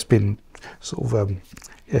think that's been sort of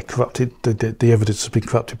corrupted. The evidence has been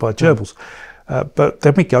corrupted by gerbils. But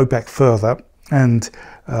then we go back further, and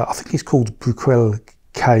I think it's called Bruquel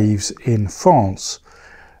Caves in France.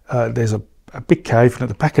 There's a big cave, and at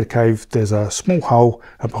the back of the cave there's a small hole,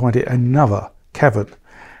 and behind it another cavern.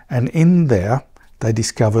 And in there they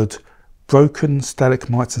discovered broken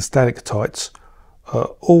stalagmites and stalactites,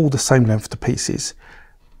 all the same length to pieces,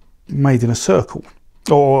 made in a circle,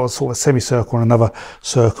 or sort of a semicircle and another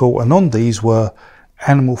circle. And on these were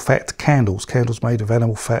animal fat candles made of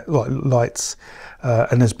animal fat, like lights,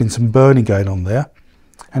 and there's been some burning going on there.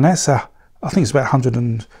 And that's I think it's about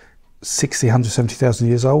 160, 170,000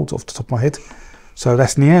 years old off the top of my head. So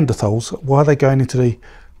that's Neanderthals. Why are they going into the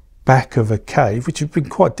back of a cave, which has been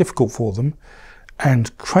quite difficult for them,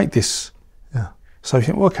 and create this? Yeah. So you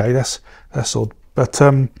think, well, okay, that's odd, but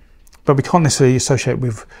we can't necessarily associate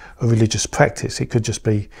with a religious practice. It could just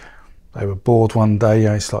be they were bored one day.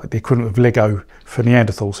 It's like the equivalent of Lego for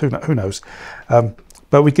Neanderthals. Who knows?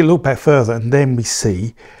 But we can look back further, and then we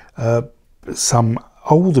see some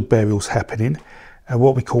older burials happening, and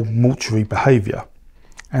what we call mortuary behaviour.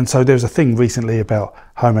 And so there was a thing recently about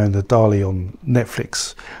Homo nodali on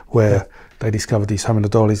Netflix where they discovered these Homo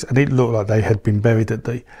nodales, and it looked like they had been buried at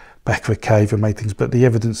the back of a cave and made things, but the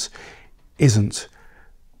evidence isn't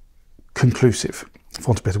conclusive, for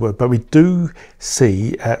want of a better word. But we do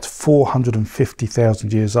see at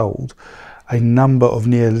 450,000 years old a number of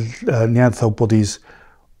Neanderthal bodies,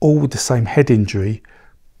 all with the same head injury,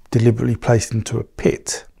 deliberately placed into a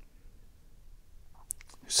pit.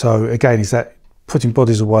 So again, is that putting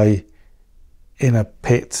bodies away in a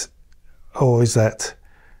pit, or is that,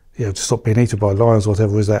 you know, to stop being eaten by lions or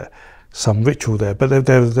whatever? Is that some ritual there? But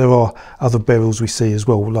there are other burials we see as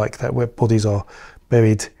well, like that, where bodies are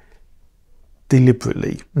buried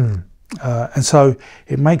deliberately. And so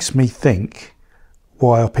it makes me think,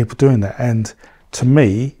 why are people doing that? And to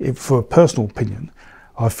me, for a personal opinion,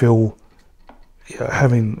 I feel, you know,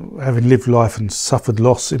 having lived life and suffered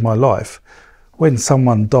loss in my life, when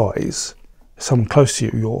someone dies, someone close to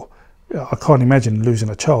you, I can't imagine losing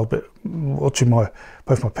a child, but watching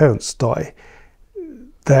both my parents die,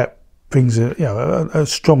 that brings a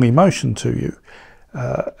strong emotion to you,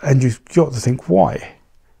 and you've got to think why.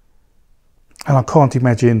 And I can't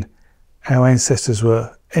imagine our ancestors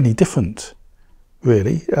were any different,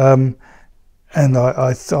 really. And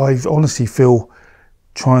I honestly feel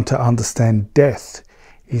trying to understand death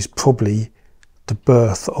is probably the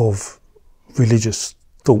birth of religious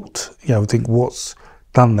thought. You know, think what's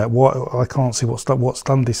done that. Why I can't see what's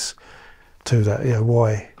done this to that. You know,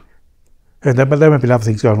 why? And there may be other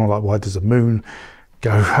things going on, like why does the moon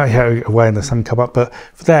go away and the sun come up? But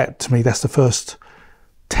for that, to me, that's the first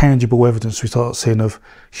tangible evidence we start seeing of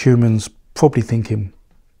humans probably thinking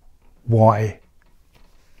why.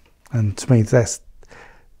 And to me, that's,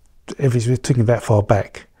 if it's thinking that far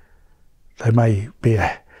back, there may be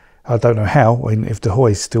I don't know how. I mean, if De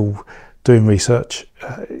Hoy is still doing research,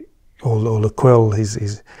 or Lequel,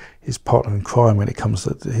 his partner in crime when it comes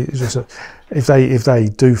to if they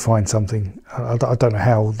do find something, I don't know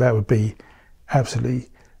how that would be absolutely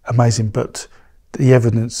amazing. But the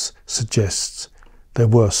evidence suggests there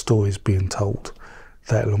were stories being told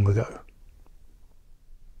that long ago.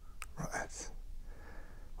 Right.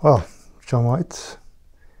 Well, Jon White,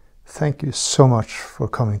 thank you so much for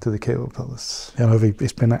coming to the Cave of Apelles. Jan-Ove,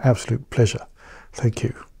 it's been an absolute pleasure. Thank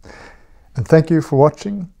you. And thank you for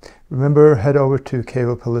watching. Remember, head over to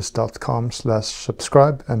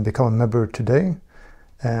caveofapelles.com/subscribe and become a member today.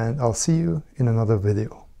 And I'll see you in another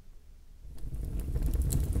video.